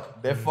motherfucker.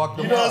 Right. That fucked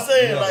him You know what I'm up.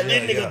 saying? Like,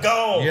 this nigga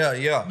gone.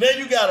 Yeah. Then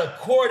you got a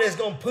core that's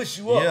gonna push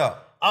you up. Yeah.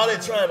 All they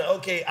trying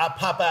to, I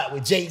pop out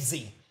with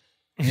Jay-Z.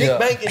 Big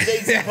Bank and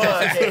Jay-Z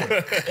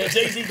podcast. And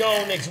Jay-Z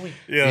gone next week.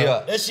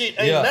 Yeah. That shit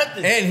ain't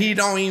nothing. And he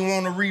don't even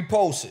want to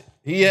repost it.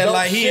 He had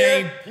Don't share.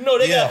 ain't. You know,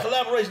 they got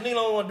collaboration. Nigga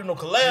don't want to do no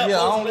collab.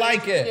 Yeah, I don't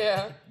like it.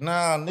 Yeah.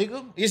 Nah,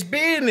 nigga. It's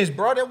business,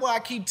 bro. That's why I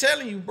keep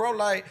telling you, bro.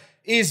 Like,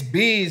 it's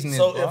business,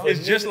 So bro.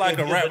 It's just like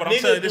a rap, but I'm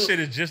telling you, this do-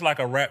 shit is just like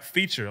a rap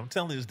feature. I'm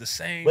telling you, it's the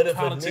same But if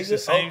politics, a nigga, the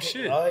same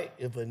shit. All right,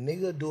 if a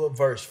nigga do a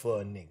verse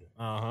for a nigga,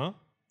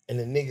 and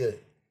the nigga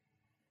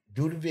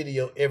do the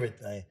video,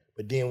 everything,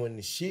 but then when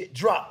the shit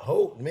drop,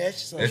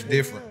 That's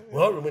different.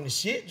 Well, when the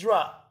shit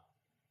drop,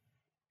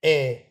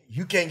 and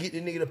you can't get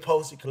the nigga to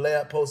post it,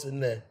 collab, post it,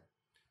 nothing,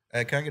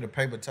 Hey, can I get a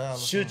paper towel?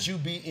 should you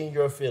be in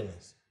your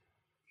feelings?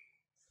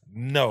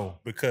 No,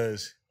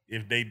 because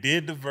if they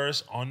did the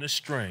verse on the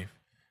strength,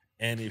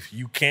 and if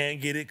you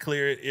can't get it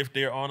cleared if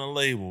they're on a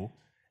label,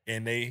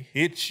 and they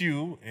hit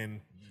you,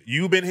 and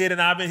you've been hit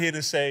and I've been hit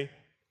and say,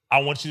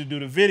 I want you to do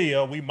the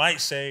video, we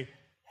might say,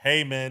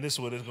 hey man, this is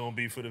what it's gonna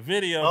be for the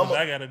video, because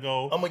I gotta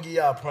go. I'm gonna give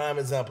y'all a prime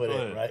example of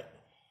that, right?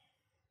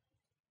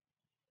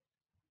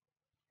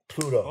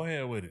 Pluto. Go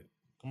ahead with it.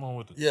 Come on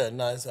with it. Yeah,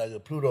 nah, it's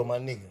like Pluto, my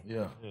nigga.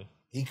 Yeah.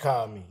 He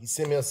called me. He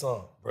sent me a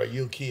song. Bro,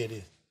 you'll kill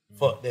this.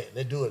 Fuck that.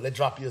 Let's do it. Let's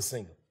drop you a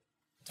single.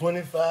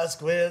 25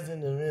 squares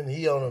in the rim.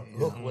 He on a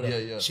hook with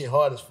a shit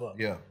hard as fuck.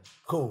 Yeah.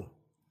 Cool.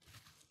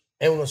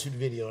 And we're gonna shoot the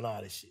video and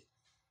all this shit.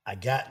 I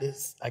got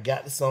this. I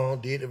got the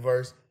song, did the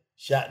verse,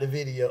 shot the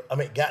video.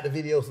 Got the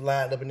videos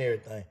lined up and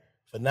everything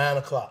for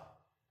 9:00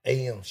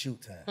 a.m. shoot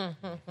time.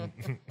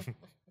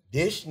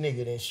 This nigga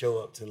didn't show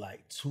up till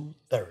like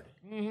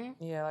 2:30.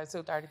 Yeah, like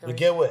 2:33. But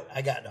get what?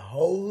 I got the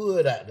whole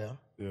hood out there.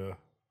 Yeah.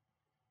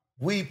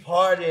 We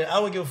partying. I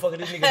don't give a fuck if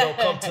this nigga don't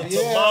come till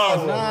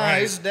tomorrow.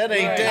 That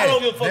ain't that. I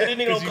don't give a fuck if this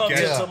nigga don't come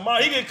till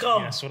tomorrow. He can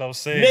come That's what I was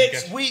saying.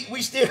 next week.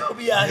 We still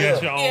be out here.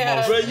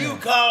 Yeah. Bro, you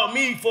called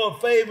me for a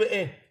favor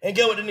and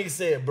get what the nigga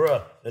said,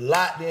 bro. The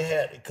lot didn't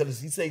have, because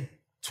he say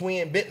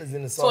twin Bentleys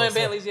in the song. Twin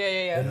Bentleys,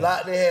 yeah. The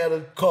lot they had the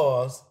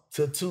cars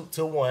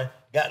to one.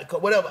 Got the car,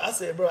 whatever. I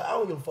said, bro, I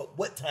don't give a fuck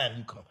what time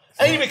you come.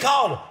 I ain't even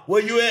called him.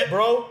 Where you at,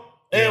 bro?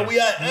 And we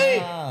out.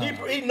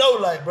 He know,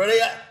 like, bro.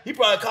 He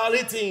probably called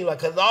his team, like,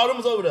 cause all them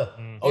was over there.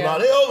 Oh no,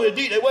 they over there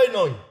deep. They waiting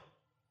on you.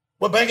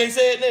 What bank ain't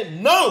said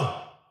nothing?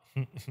 No.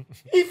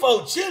 He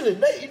folk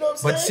chilling, you know what I'm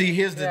saying? But see,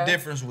 here's the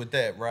difference with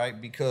that, right?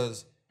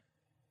 Because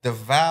the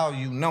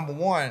value, number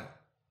one,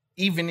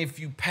 even if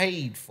you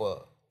paid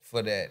for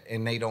that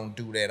and they don't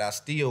do that, I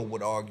still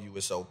would argue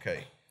it's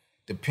okay,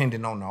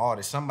 depending on the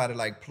artist. Somebody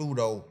like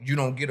Pluto, you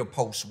don't get a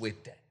post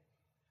with that.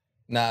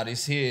 Nah,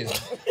 this here is...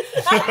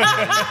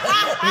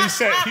 he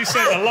said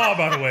a law,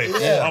 by the way.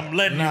 Yeah. I'm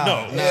letting you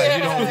know. Nah,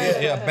 you don't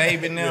get,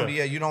 baby, now,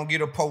 you don't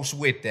get a post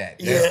with that.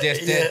 That's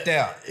just that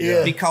there.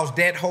 Yeah. Because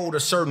that hold a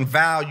certain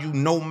value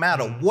no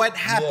matter what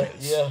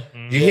happens.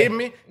 You hear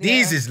me?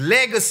 These is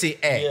legacy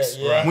acts.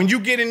 When you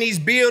get in these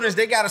buildings,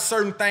 they got a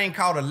certain thing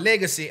called a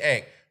legacy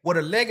act. What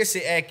a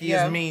legacy act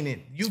is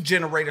meaning you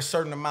generate a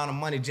certain amount of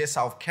money just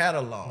off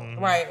catalog.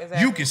 Right, exactly.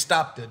 You can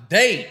stop the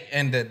date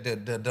and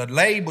the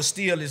label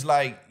still is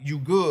like, you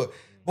good.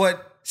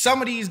 But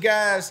some of these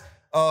guys,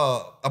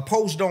 a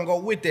post don't go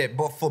with that.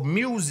 But for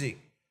music,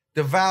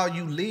 the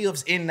value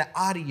lives in the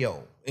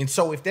audio. And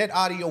so if that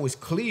audio is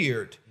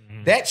cleared,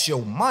 that's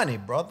your money,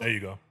 brother. There you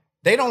go.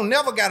 They don't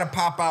never got to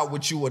pop out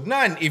with you or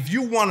nothing. If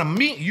you want to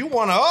meet, you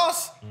one of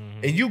us,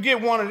 and you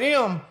get one of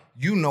them,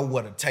 you know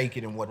what to take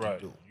it and what to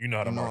do. You know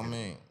how to market. What I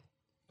mean?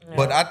 Yeah.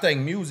 But I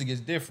think music is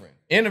different.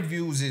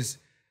 Interviews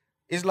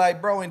is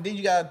like, bro, and then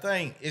you gotta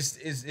think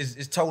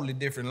it's totally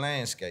different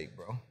landscape,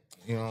 bro.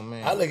 You know what I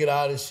mean? I look at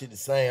all this shit the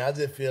same. I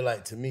just feel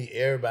like, to me,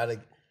 everybody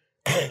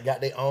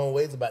got their own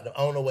ways about them.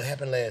 I don't know what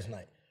happened last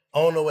night. I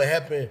don't know what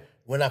happened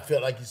when I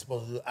felt like you're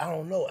supposed to do. I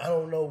don't know. I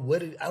don't know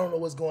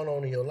what's going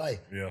on in your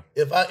life. Yeah.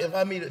 If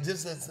I meet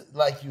just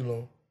like you,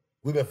 Loon,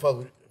 we've been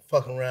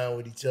fucking around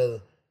with each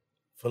other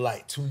for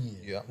like 2 years.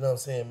 Yeah. You know what I'm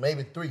saying?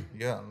 Maybe 3.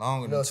 Yeah, longer than 2.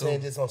 You know what I'm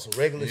saying? Just on some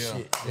regular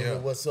shit. Yeah.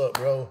 Nigga, what's up,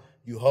 bro?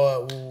 You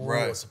hard,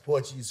 I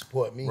support you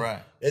support me.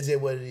 Right. That's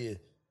just what it is.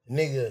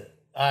 Nigga,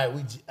 all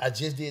right, I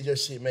just did your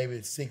shit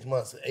maybe 6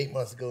 months, 8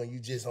 months ago, and you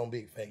just on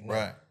Big Fact now.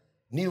 Right.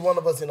 Neither one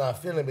of us in our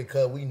feeling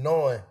because we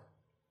knowing,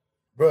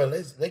 bro,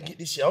 let's get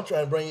this shit. I'm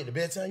trying to bring you at the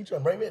best time. You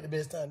trying to bring me at the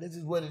best time. This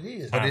is what it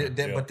is.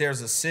 But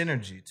there's a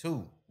synergy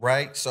too,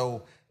 right?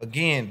 So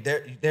again,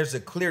 there's a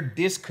clear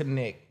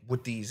disconnect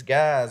with these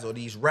guys or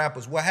these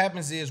rappers. What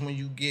happens is when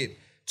you get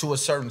to a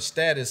certain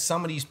status,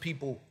 some of these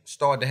people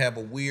start to have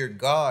a weird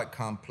God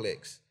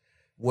complex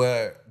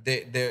where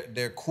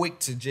they're quick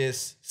to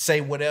just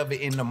say whatever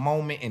in the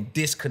moment and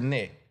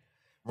disconnect,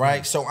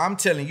 right? So I'm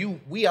telling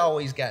you, we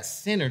always got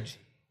synergy.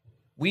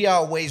 We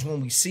always, when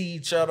we see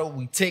each other,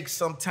 we text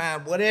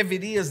sometime, whatever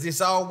it is, it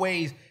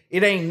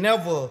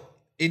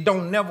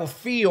don't never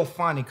feel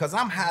funny because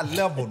I'm high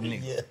level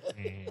nigga.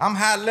 I'm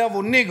high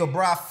level nigga,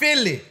 bro. I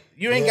feel it.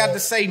 You ain't got to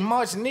say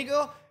much,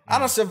 nigga. I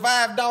done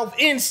survived off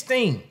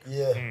instinct.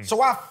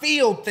 So I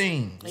feel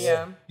things.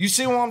 You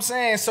see what I'm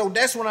saying? So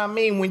that's what I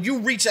mean. When you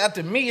reach out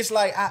to me, it's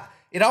like,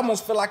 it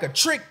almost feel like a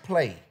trick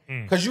play.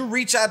 Because you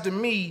reach out to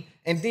me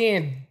and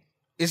then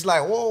it's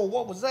like, whoa,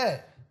 what was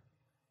that?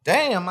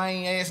 Damn, I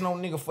ain't asked no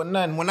nigga for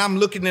nothing. When I'm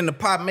looking in the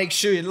pot, make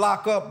sure it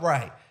lock up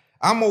right.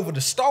 I'm over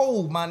the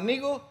stove, my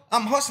nigga.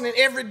 I'm hustling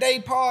every day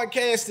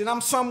podcasting.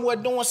 I'm somewhere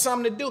doing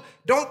something to do.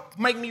 Don't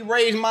make me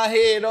raise my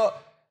head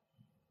up.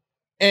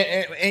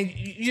 And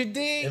you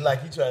dig? It's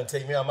like you trying to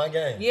take me out my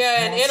game.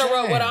 Yeah, and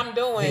interrupt what I'm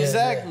doing.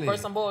 Exactly. For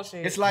some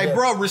bullshit. It's like,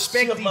 bro,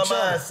 respect each other. My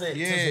mindset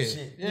to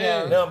some shit.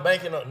 Now I'm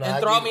banking on.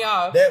 And throw me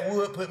off. That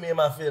would put me in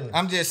my feelings.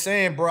 I'm just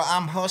saying, bro,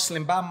 I'm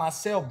hustling by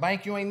myself.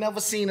 Bank, you ain't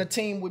never seen a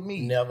team with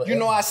me. Never. You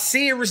know how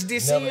serious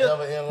this Never, is?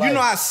 ever in life. You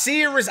know how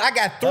serious? I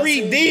got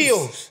 3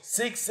 deals.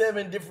 6,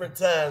 7 different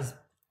times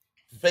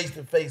face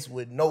to face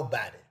with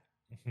nobody.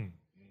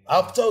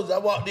 I've told you, I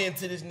walked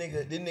into this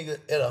nigga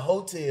at a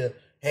hotel,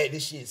 had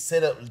this shit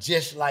set up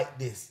just like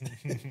this.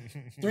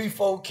 3,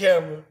 4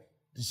 camera,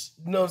 you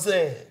know what I'm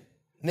saying?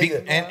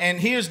 Nigga. And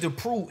here's the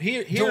proof.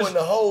 Here's doing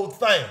the whole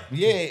thing.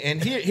 Yeah,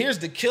 and here's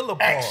the killer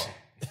part.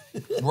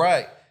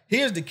 Right.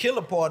 Here's the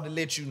killer part to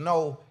let you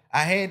know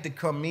I had to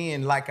come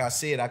in, like I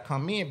said, I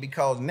come in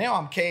because now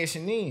I'm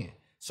cashing in.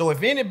 So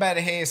if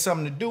anybody had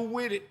something to do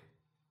with it,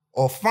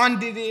 or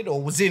funded it,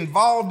 or was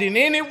involved in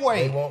any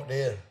way, they won't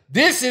dare.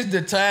 This is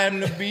the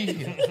time to be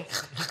here.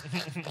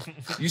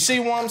 You see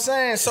what I'm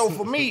saying? So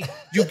for me,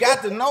 you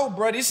got to know,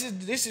 bro, this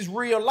is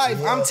real life.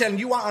 Yeah. I'm telling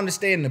you, I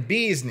understand the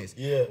business.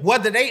 Yeah.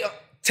 Whether they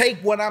take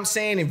what I'm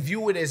saying and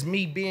view it as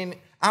me being,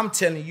 I'm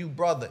telling you,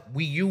 brother,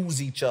 we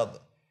use each other.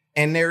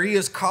 And there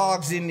is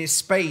cogs in this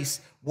space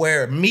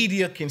where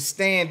media can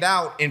stand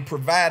out and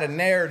provide a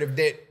narrative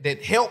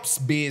that helps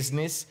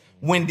business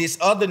when these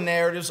other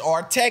narratives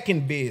are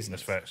attacking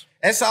business. That's facts.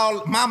 That's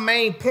all. My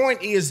main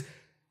point is,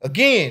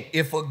 again,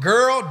 if a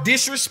girl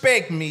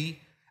disrespect me,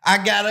 I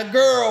got a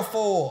girl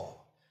for her.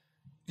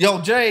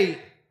 Yo, Jay.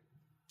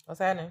 What's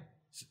happening?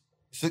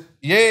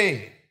 Yeah.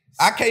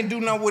 I can't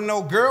do nothing with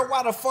no girl.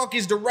 Why the fuck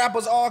is the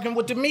rappers arguing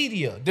with the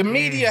media? The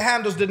media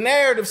handles the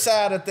narrative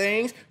side of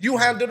things. You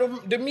handle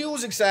the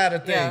music side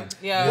of things.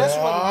 Yeah. That's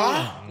what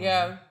it is.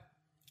 Yeah.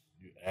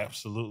 You're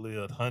absolutely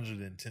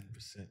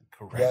 110%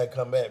 correct. You gotta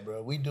come back,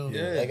 bro. We do,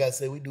 like I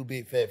said, we do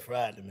Big Fat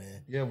Friday,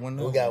 man. Yeah,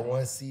 we got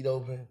 1 seat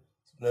open.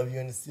 Whenever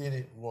you're in the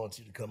city, we want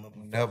you to come up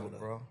and never,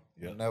 bro.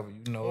 Never,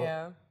 you know.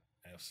 Yeah.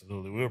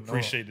 Absolutely. We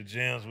appreciate the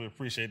gems. We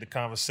appreciate the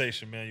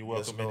conversation, man. You're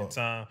welcome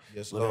anytime.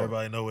 Yes, Let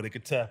everybody know where they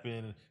can tap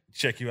in and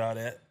check you out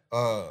at.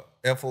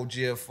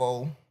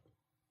 FOGFO_Looney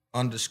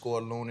on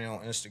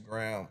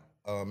Instagram.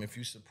 If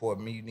you support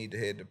me, you need to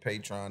head to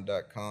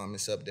patreon.com.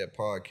 It's up that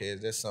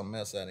podcast. That's something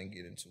else I didn't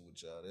get into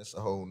with y'all. That's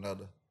a whole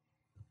nother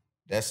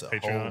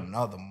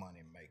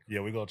money maker.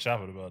 Yeah, we're gonna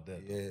chop it about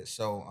that. Yeah,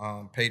 so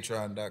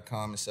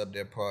patreon.com, it's up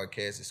there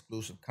podcast.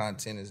 Exclusive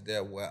content is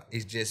there where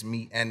it's just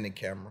me and the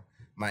camera.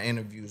 My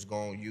interviews go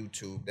on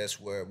YouTube. That's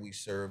where we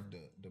serve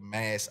the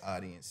mass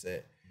audience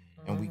at.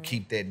 And we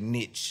keep that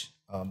niche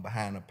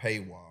behind a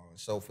paywall. And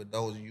so for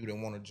those of you that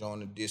want to join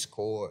the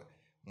Discord,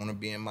 want to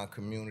be in my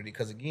community,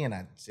 because again,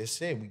 I just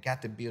said we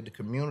got to build the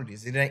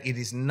communities. It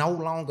is no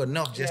longer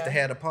enough just to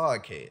have a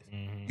podcast.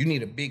 You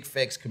need a Big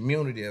Facts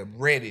community, a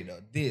Reddit,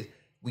 or this.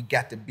 We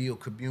got to build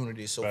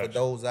community. So for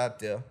those out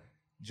there,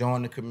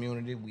 join the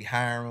community. We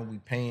hiring, we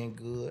paying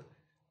good.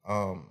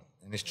 And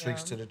it's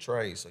tricks to the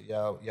trade. So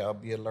y'all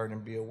be alert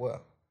and be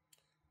aware.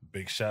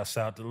 Big shouts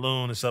out to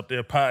Loon. It's up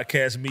there.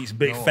 Podcast meets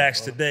Big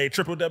Facts today.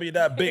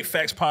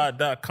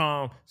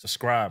 www.bigfactspod.com.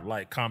 Subscribe,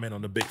 like, comment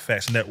on the Big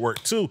Facts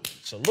Network too.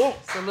 Salute.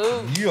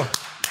 Salute. Yeah.